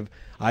directive,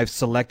 I've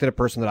selected a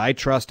person that I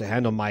trust to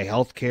handle my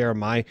health care,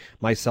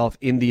 myself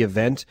in the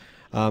event,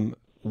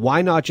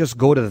 why not just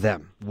go to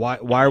them? Why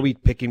are we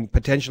picking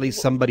potentially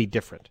somebody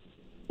different?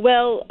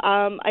 Well,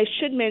 I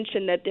should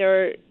mention that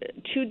there are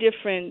two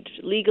different,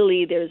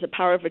 legally there's a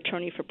power of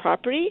attorney for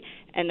property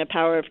and a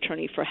power of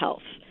attorney for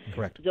health.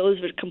 Correct.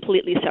 Those are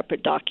completely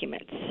separate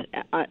documents,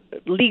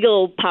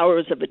 legal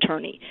powers of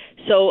attorney.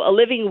 So a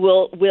living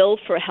will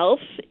for health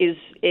is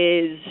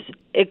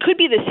it could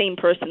be the same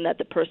person that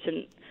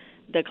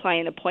the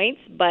client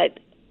appoints, but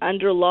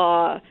under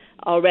law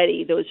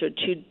already, those are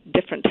two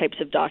different types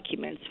of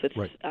documents with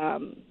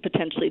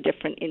potentially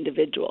different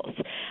individuals.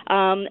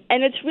 And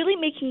it's really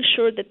making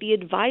sure that the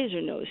advisor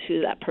knows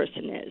who that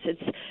person is.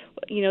 It's,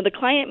 the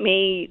client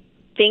may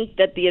think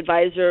that the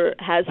advisor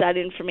has that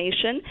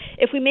information.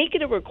 If we make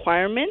it a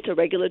requirement, a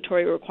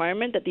regulatory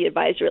requirement, that the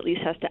advisor at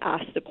least has to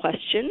ask the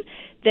question,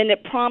 then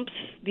it prompts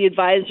the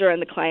advisor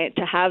and the client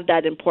to have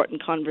that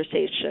important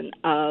conversation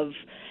of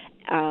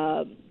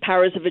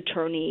powers of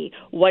attorney,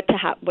 what's to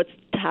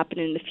happen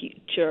in the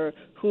future,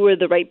 who are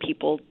the right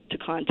people to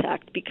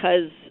contact,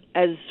 because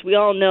as we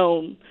all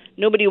know,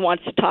 nobody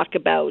wants to talk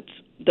about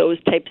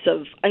those types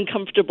of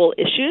uncomfortable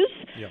issues.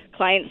 Yep.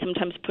 Clients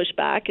sometimes push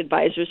back.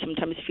 Advisors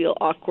sometimes feel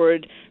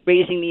awkward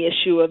raising the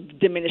issue of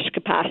diminished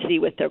capacity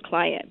with their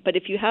client. But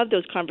if you have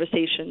those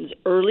conversations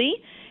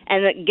early,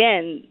 and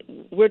again,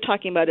 we're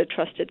talking about a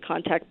trusted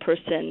contact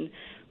person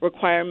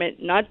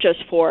requirement, not just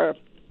for,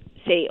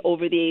 say,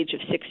 over the age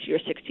of 60 or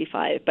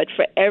 65, but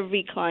for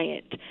every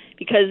client,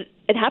 because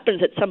it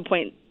happens at some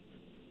point,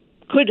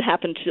 could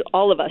happen to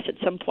all of us at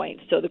some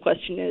point. So the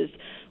question is,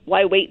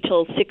 why wait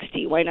till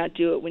 60? Why not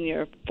do it when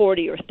you're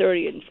 40 or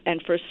 30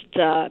 and first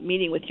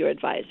meeting with your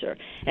advisor?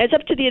 And it's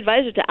up to the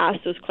advisor to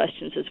ask those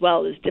questions as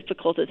well, as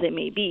difficult as they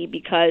may be,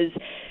 because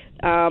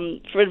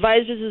for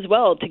advisors as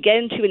well, to get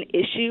into an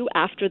issue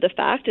after the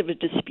fact of a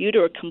dispute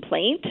or a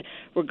complaint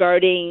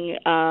regarding,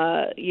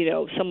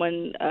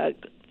 someone,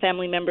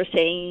 family member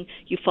saying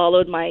you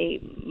followed my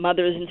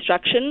mother's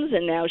instructions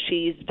and now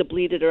she's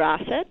depleted her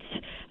assets,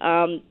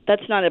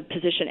 that's not a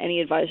position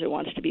any advisor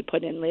wants to be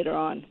put in later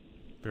on.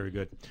 Very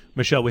good.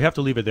 Michelle, we have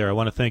to leave it there. I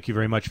want to thank you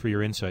very much for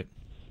your insight.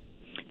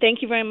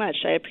 Thank you very much.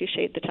 I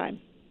appreciate the time.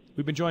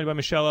 We've been joined by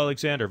Michelle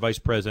Alexander, Vice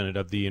President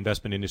of the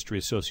Investment Industry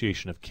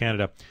Association of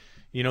Canada.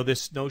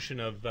 This notion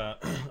of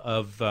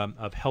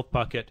Health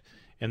Bucket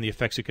and the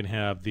effects it can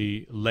have,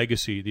 the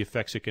legacy, the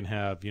effects it can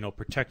have,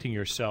 protecting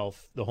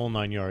yourself, the whole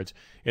 9 yards.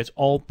 It's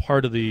all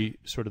part of the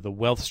sort of the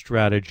wealth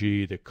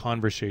strategy, the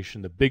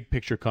conversation, the big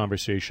picture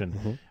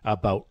conversation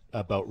about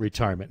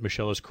retirement.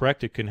 Michelle is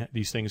correct.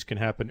 These things can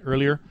happen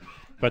earlier,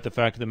 but the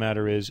fact of the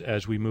matter is,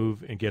 as we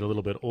move and get a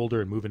little bit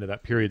older and move into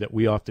that period that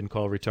we often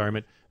call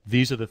retirement,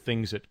 these are the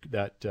things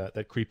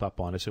that creep up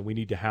on us, and we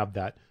need to have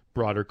that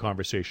broader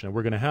conversation. And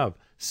we're going to have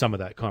some of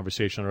that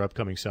conversation on our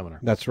upcoming seminar.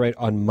 That's right.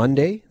 On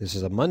Monday, this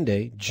is a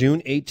Monday,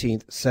 June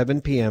 18th,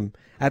 7 p.m.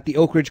 at the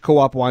Oak Ridge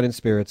Co-op Wine and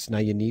Spirits. Now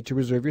you need to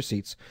reserve your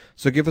seats.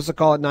 So give us a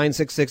call at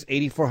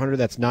 966-8400.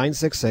 That's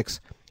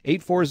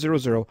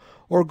 966-8400.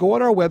 Or go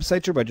on our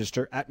website to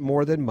register at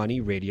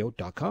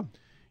morethanmoneyradio.com.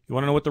 You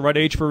want to know what the right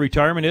age for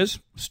retirement is?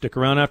 Stick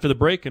around after the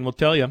break and we'll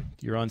tell you.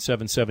 You're on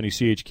 770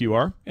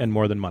 CHQR and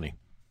More Than Money.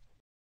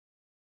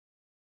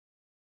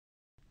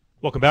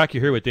 Welcome back.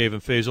 You're here with Dave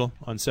and Faisal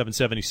on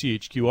 770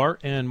 CHQR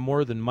and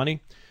More Than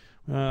Money.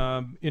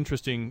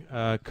 Interesting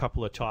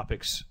couple of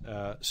topics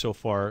so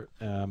far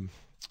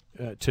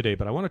today,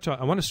 but I want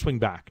to swing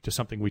back to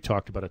something we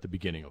talked about at the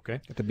beginning. Okay,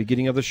 at the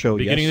beginning of the show.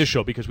 Beginning of the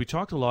show, because we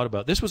talked a lot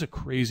about this. Was a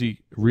crazy,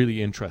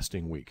 really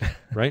interesting week,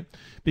 right?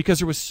 Because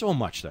there was so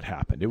much that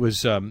happened. It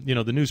was,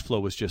 the news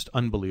flow was just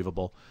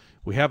unbelievable.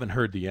 We haven't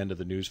heard the end of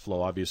the news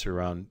flow, obviously,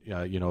 around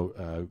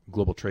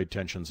global trade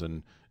tensions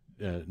and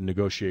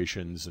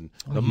negotiations and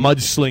the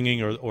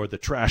mudslinging or the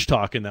trash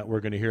talking that we're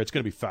going to hear. It's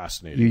going to be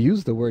fascinating. You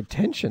used the word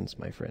tensions,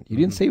 my friend. You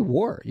didn't say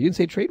war. You didn't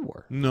say trade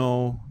war.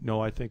 No,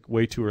 I think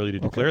way too early to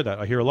declare that.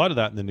 I hear a lot of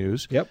that in the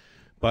news. Yep.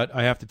 But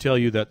I have to tell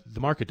you that the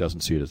market doesn't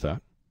see it as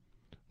that,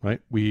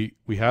 right? We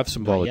have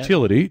some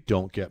volatility,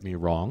 don't get me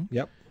wrong.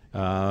 Yep.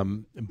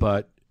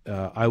 But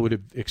I would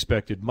have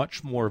expected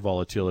much more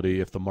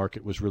volatility if the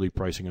market was really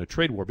pricing in a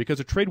trade war,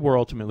 because a trade war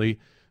ultimately,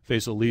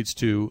 Faisal, leads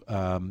to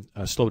a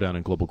slowdown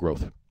in global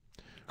growth.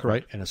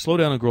 Right, and a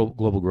slowdown in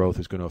global growth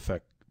is going to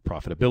affect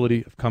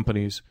profitability of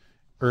companies,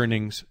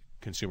 earnings,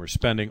 consumer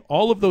spending,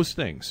 all of those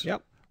things.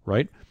 Yep.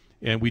 Right,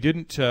 and we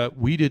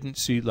didn't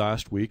see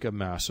last week a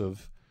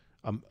massive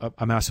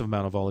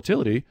amount of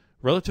volatility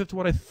relative to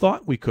what I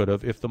thought we could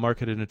have if the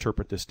market had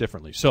interpreted this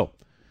differently. So,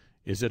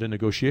 is it a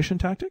negotiation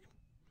tactic,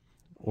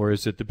 or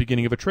is it the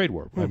beginning of a trade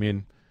war? I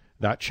mean,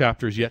 that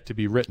chapter is yet to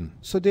be written.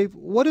 So, Dave,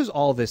 what does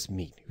all this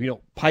mean?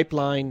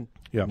 Pipeline,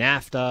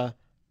 NAFTA,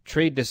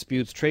 trade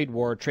disputes, trade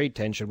war, trade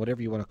tension,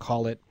 whatever you want to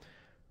call it.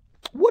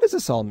 What does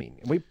this all mean?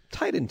 We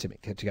tied into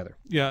it together.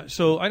 Yeah,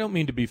 so I don't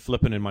mean to be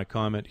flippant in my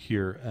comment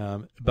here,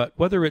 but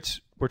whether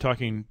we're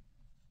talking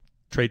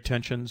trade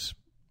tensions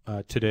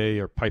today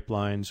or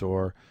pipelines,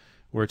 or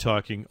we're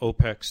talking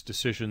OPEC's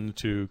decision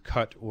to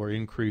cut or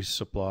increase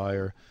supply,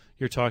 or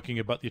you're talking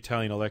about the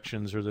Italian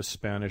elections or the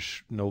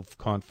Spanish no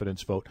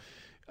confidence vote,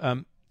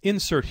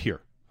 insert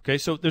here. Okay,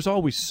 so there's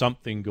always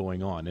something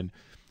going on. And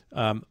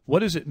what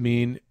does it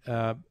mean?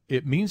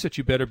 It means that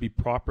you better be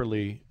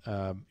properly,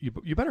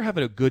 you better have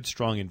a good,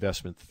 strong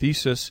investment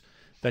thesis,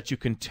 that you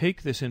can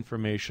take this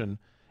information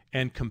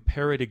and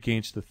compare it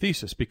against the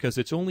thesis, because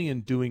it's only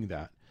in doing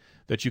that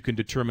you can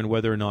determine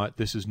whether or not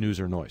this is news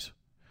or noise,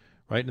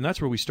 right? And that's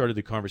where we started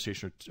the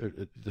conversation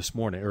this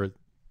morning, or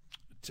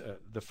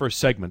the first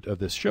segment of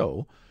this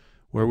show,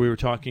 where we were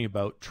talking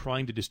about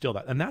trying to distill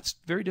that. And that's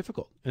very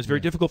difficult. It's very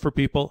difficult for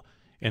people,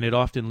 and it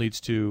often leads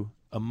to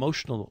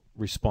emotional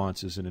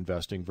responses in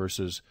investing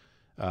versus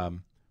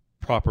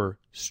proper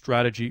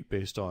strategy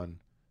based on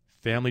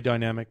family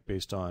dynamic,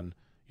 based on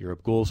your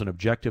goals and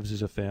objectives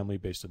as a family,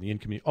 based on the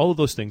income, all of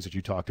those things that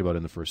you talked about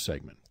in the first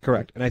segment.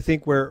 Correct. And I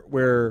think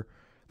where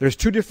there's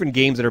two different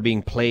games that are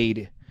being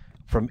played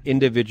from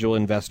individual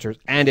investors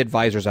and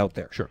advisors out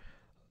there. Sure.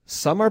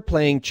 Some are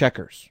playing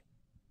checkers.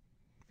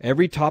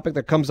 Every topic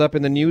that comes up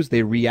in the news,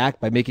 they react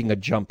by making a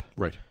jump.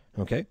 Right.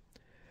 Okay?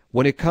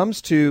 When it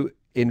comes to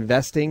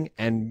investing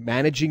and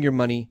managing your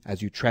money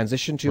as you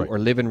transition to or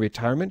live in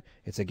retirement,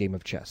 it's a game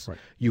of chess. Right.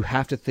 You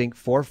have to think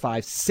 4,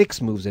 5,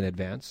 6 moves in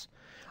advance,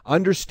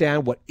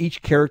 understand what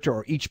each character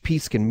or each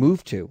piece can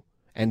move to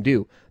and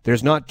do.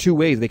 There's not 2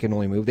 ways they can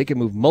only move. They can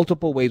move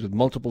multiple ways with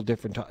multiple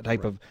different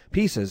type of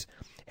pieces,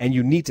 and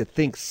you need to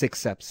think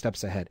 6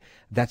 steps ahead.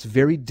 That's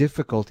very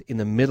difficult in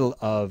the middle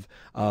of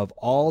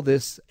all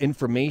this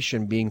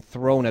information being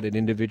thrown at an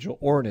individual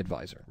or an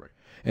advisor. Right.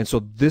 And so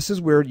this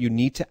is where you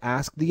need to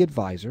ask the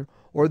advisor,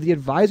 or the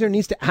advisor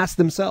needs to ask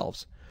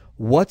themselves,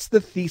 what's the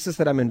thesis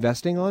that I'm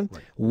investing on?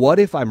 Right. What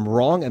if I'm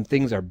wrong and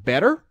things are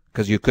better?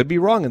 Because you could be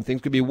wrong and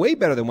things could be way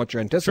better than what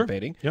you're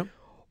anticipating. Sure. Yep.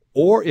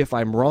 Or if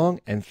I'm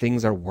wrong and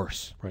things are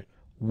worse. Right.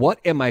 What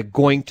am I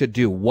going to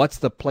do? What's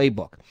the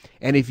playbook?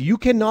 And if you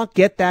cannot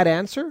get that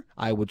answer,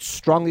 I would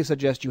strongly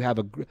suggest you have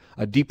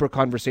a deeper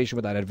conversation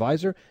with that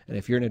advisor. And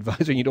if you're an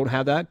advisor and you don't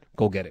have that,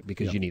 go get it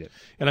because you need it.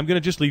 And I'm going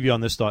to just leave you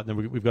on this thought, and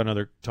then we've got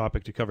another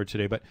topic to cover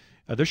today. But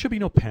there should be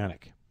no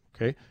panic.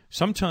 Okay.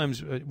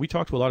 Sometimes we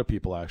talk to a lot of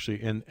people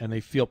actually, and they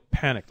feel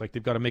panicked, like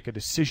they've got to make a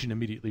decision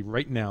immediately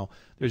right now.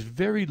 There's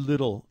very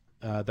little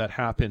that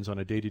happens on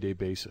a day-to-day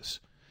basis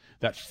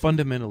that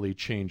fundamentally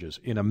changes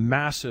in a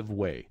massive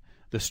way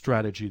the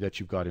strategy that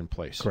you've got in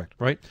place. Correct.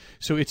 Right?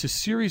 So it's a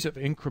series of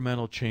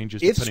incremental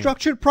changes. If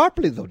structured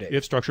properly, though, Dave.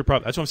 If structured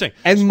properly. That's what I'm saying.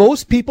 And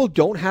most people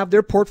don't have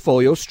their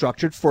portfolio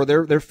structured for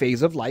their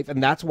phase of life,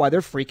 and that's why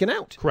they're freaking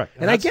out. Correct.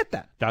 And I get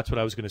that. That's what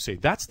I was going to say.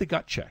 That's the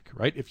gut check,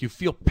 right? If you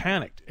feel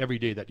panicked every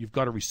day that you've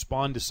got to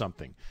respond to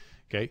something,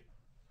 okay,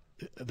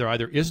 there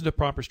either isn't a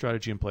proper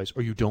strategy in place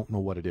or you don't know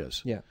what it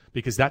is. Yeah.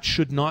 Because that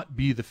should not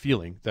be the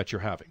feeling that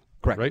you're having.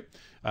 Correct. Right?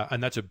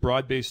 And that's a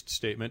broad-based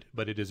statement,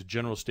 but it is a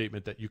general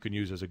statement that you can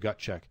use as a gut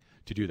check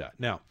to do that.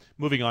 Now,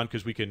 moving on,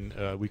 because we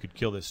could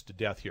kill this to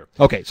death here.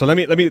 Okay, so let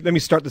me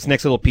start this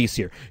next little piece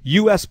here.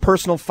 U.S.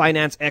 personal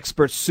finance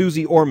expert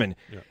Susie Orman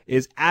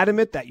is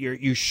adamant that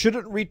you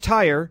shouldn't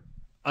retire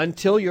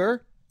until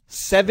you're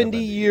 70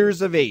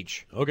 years of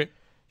age. Okay.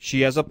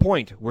 She has a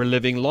point. We're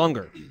living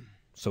longer.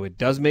 So it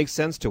does make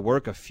sense to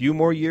work a few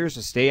more years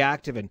to stay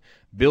active and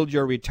build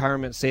your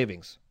retirement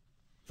savings.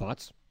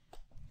 Thoughts?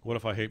 What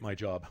if I hate my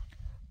job?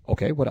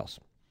 Okay, what else?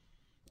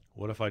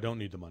 What if I don't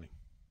need the money?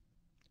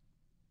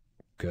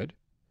 Good.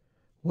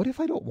 What if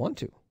I don't want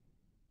to?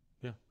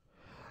 Yeah.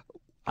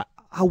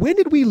 When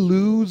did we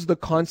lose the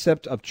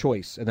concept of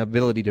choice and the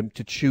ability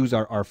to choose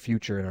our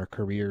future and our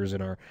careers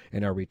and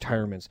our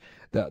retirements?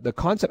 The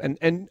concept,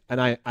 and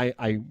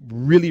I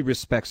really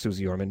respect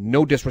Susie Orman.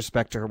 No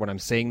disrespect to her when I'm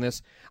saying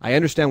this. I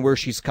understand where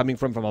she's coming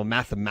from a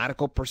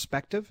mathematical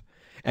perspective.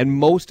 And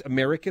most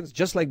Americans,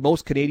 just like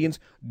most Canadians,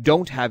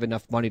 don't have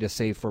enough money to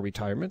save for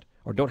retirement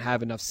or don't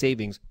have enough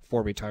savings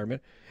for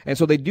retirement. And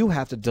so they do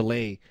have to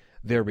delay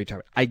their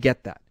retirement. I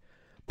get that.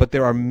 But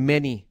there are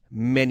many,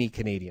 many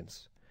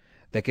Canadians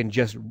that can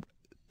just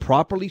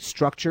properly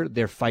structure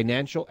their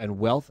financial and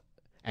wealth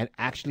and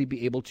actually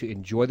be able to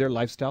enjoy their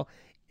lifestyle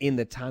in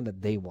the time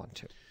that they want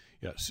to.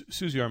 Yeah,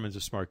 Susie Orman's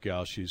a smart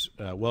gal. She's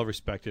well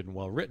respected and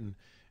well written.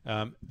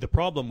 The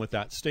problem with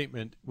that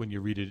statement, when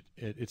you read it,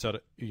 it's out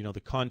of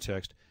the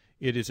context.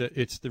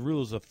 It's the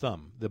rules of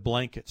thumb, the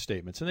blanket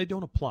statements, and they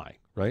don't apply,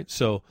 right?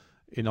 So,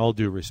 in all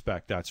due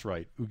respect, that's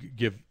right. We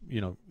give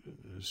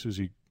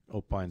Susie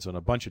opines on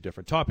a bunch of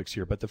different topics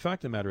here, but the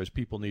fact of the matter is,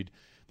 people need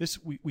this.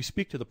 We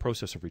speak to the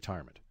process of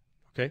retirement.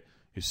 Okay,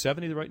 is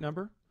 70 the right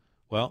number?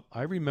 Well,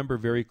 I remember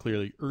very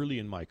clearly early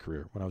in my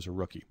career when I was a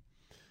rookie,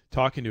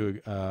 talking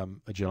to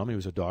a gentleman who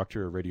was a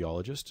doctor, a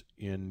radiologist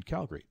in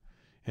Calgary.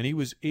 And he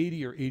was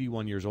 80 or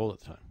 81 years old at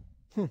the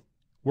time,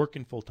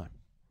 working full-time.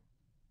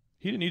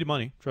 He didn't need the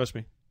money. Trust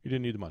me. He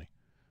didn't need the money.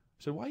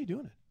 I said, why are you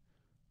doing it?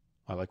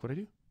 I like what I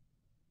do.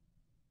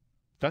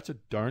 That's a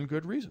darn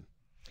good reason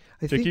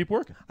to keep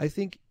working. I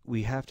think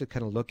we have to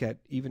kind of look at,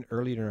 even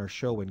earlier in our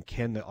show when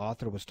Ken, the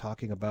author, was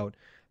talking about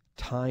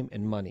time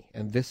and money.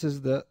 And this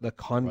is the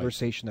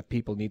conversation that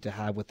people need to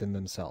have within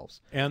themselves.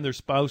 And their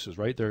spouses,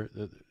 right? They're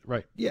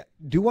right. Yeah.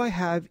 Do I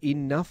have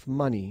enough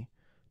money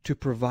to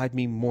provide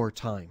me more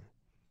time?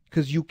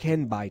 Because you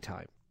can buy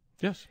time.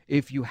 Yes.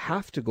 If you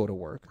have to go to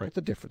work, that's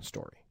a different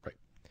story. Right.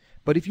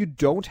 But if you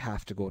don't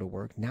have to go to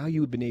work, now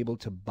you've been able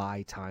to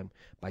buy time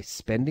by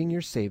spending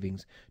your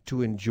savings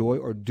to enjoy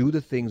or do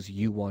the things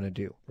you want to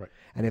do. Right.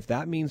 And if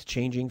that means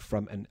changing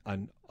from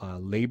a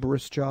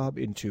laborious job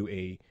into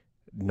a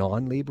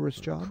non-laborious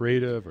job,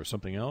 creative or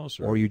something else,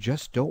 or you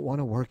just don't want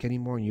to work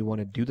anymore and you want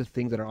to do the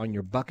things that are on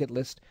your bucket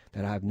list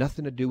that have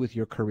nothing to do with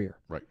your career.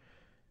 Right.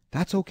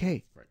 That's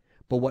okay. Right.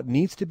 But what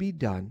needs to be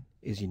done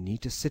is you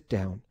need to sit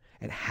down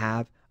and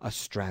have a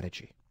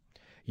strategy.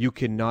 You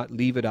cannot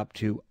leave it up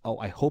to,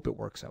 I hope it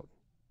works out.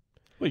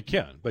 Well, you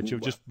can, but you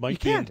just might. You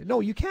can't. No,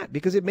 you can't,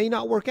 because it may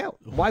not work out.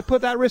 Why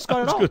put that risk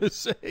on at all? I was going to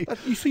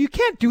say. So you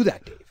can't do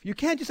that, Dave. You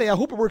can't just say, I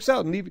hope it works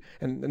out and leave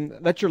and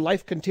let your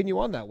life continue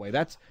on that way.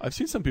 I've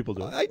seen some people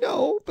do it. I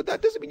know, but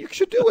that doesn't mean you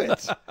should do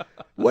it.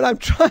 What I'm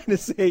trying to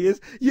say is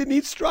you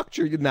need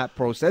structure in that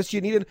process. You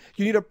need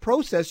a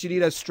process. You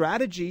need a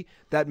strategy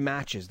that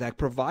matches, that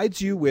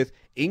provides you with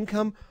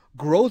income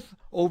growth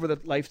over the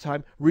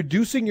lifetime,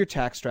 reducing your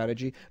tax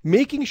strategy,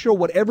 making sure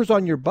whatever's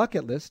on your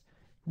bucket list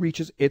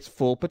reaches its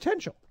full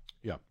potential.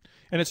 Yeah,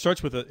 and it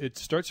starts with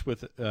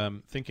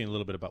thinking a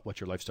little bit about what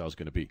your lifestyle is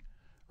going to be,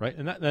 right?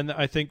 And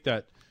I think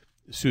that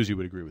Susie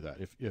would agree with that.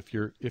 If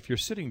you're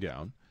sitting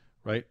down,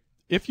 right?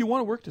 If you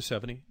want to work to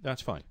 70,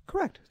 that's fine.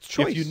 Correct. It's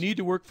choice. If you need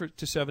to work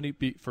to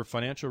 70 for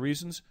financial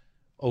reasons,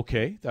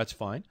 okay, that's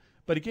fine.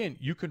 But again,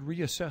 you can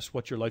reassess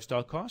what your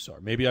lifestyle costs are.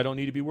 Maybe I don't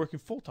need to be working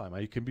full-time.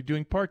 I can be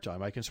doing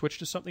part-time. I can switch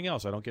to something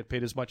else. I don't get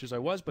paid as much as I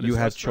was, but you it's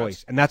have less choice.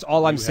 stress. And that's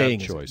all I'm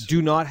saying choice. is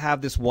do not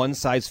have this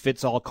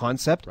one-size-fits-all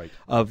concept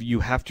of you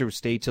have to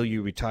stay till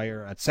you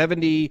retire at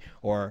 70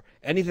 or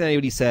anything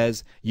anybody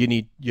says.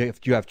 You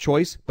have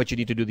choice, but you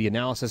need to do the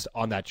analysis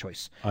on that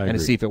choice and to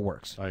see if it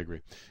works. I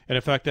agree. And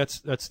in fact,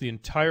 that's the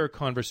entire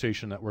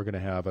conversation that we're going to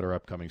have at our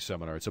upcoming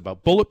seminar. It's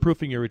about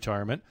bulletproofing your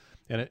retirement.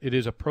 And it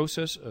is a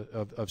process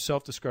of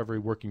self-discovery,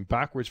 working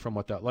backwards from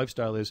what that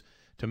lifestyle is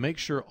to make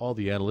sure all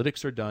the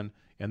analytics are done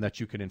and that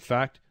you can, in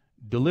fact,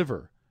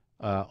 deliver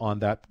on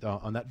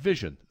that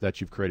vision that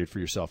you've created for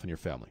yourself and your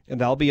family.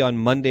 And that'll be on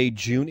Monday,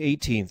 June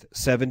 18th,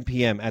 7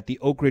 p.m. at the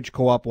Oak Ridge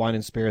Co-op Wine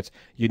and Spirits.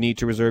 You need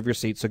to reserve your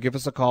seat. So give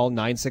us a call,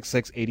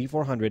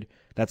 966-8400.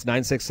 That's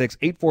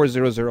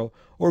 966-8400.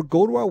 Or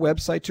go to our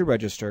website to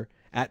register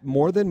at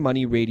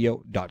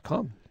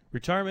morethanmoneyradio.com.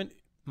 Retirement,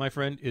 my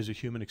friend, is a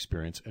human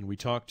experience, and we've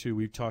talked to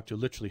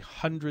literally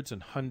hundreds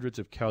and hundreds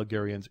of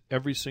Calgarians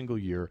every single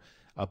year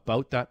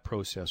about that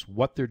process,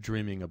 what they're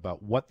dreaming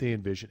about, what they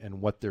envision, and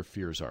what their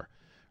fears are,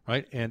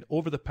 right? And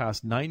over the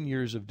past 9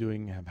 years of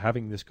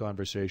having this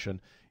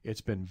conversation,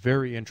 it's been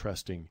very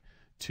interesting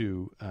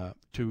to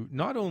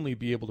not only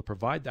be able to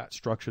provide that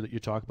structure that you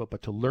talk about,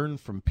 but to learn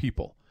from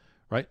people.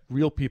 Right?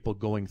 Real people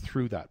going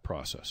through that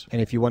process.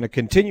 And if you want to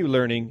continue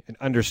learning and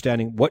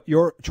understanding what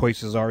your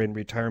choices are in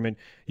retirement,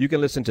 you can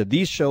listen to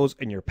these shows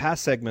and your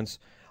past segments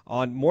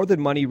on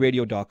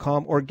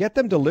morethanmoneyradio.com or get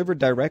them delivered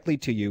directly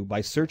to you by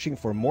searching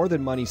for More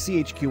Than Money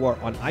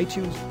CHQR on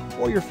iTunes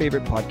or your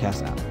favorite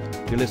podcast app.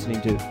 You're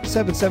listening to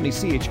 770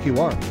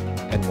 CHQR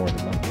and More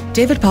Than Money.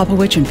 David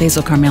Popowich and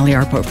Faisal Carmeli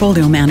are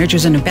portfolio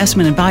managers and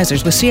investment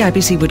advisors with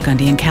CIBC Wood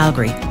Gundy in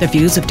Calgary. The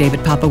views of David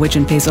Popowich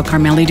and Faisal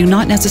Carmeli do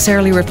not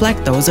necessarily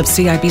reflect those of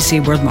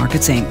CIBC World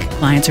Markets Inc.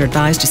 Clients are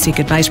advised to seek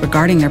advice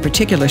regarding their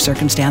particular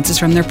circumstances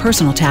from their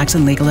personal tax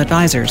and legal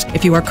advisors.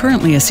 If you are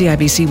currently a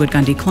CIBC Wood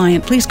Gundy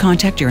client, please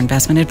contact your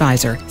investment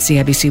advisor.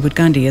 CIBC Wood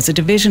Gundy is a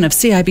division of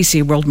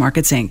CIBC World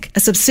Markets Inc., a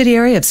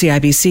subsidiary of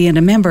CIBC and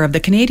a member of the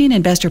Canadian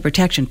Investor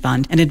Protection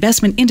Fund and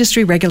Investment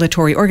Industry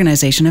Regulatory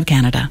Organization of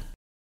Canada.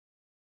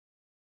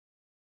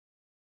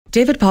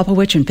 David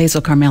Popowich and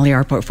Faisal Carmeli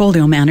are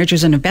portfolio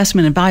managers and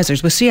investment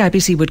advisors with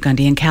CIBC Wood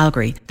Gundy in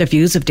Calgary. The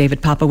views of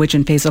David Popowich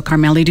and Faisal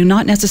Carmeli do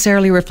not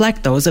necessarily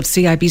reflect those of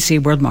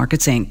CIBC World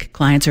Markets Inc.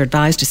 Clients are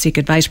advised to seek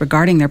advice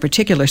regarding their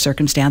particular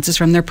circumstances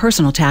from their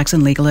personal tax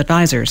and legal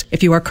advisors.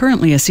 If you are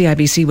currently a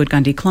CIBC Wood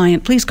Gundy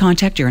client, please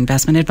contact your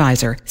investment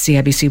advisor.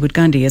 CIBC Wood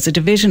Gundy is a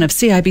division of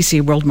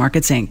CIBC World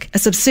Markets Inc., a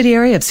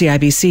subsidiary of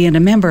CIBC and a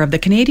member of the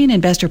Canadian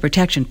Investor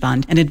Protection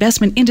Fund and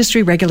Investment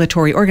Industry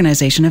Regulatory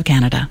Organization of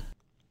Canada.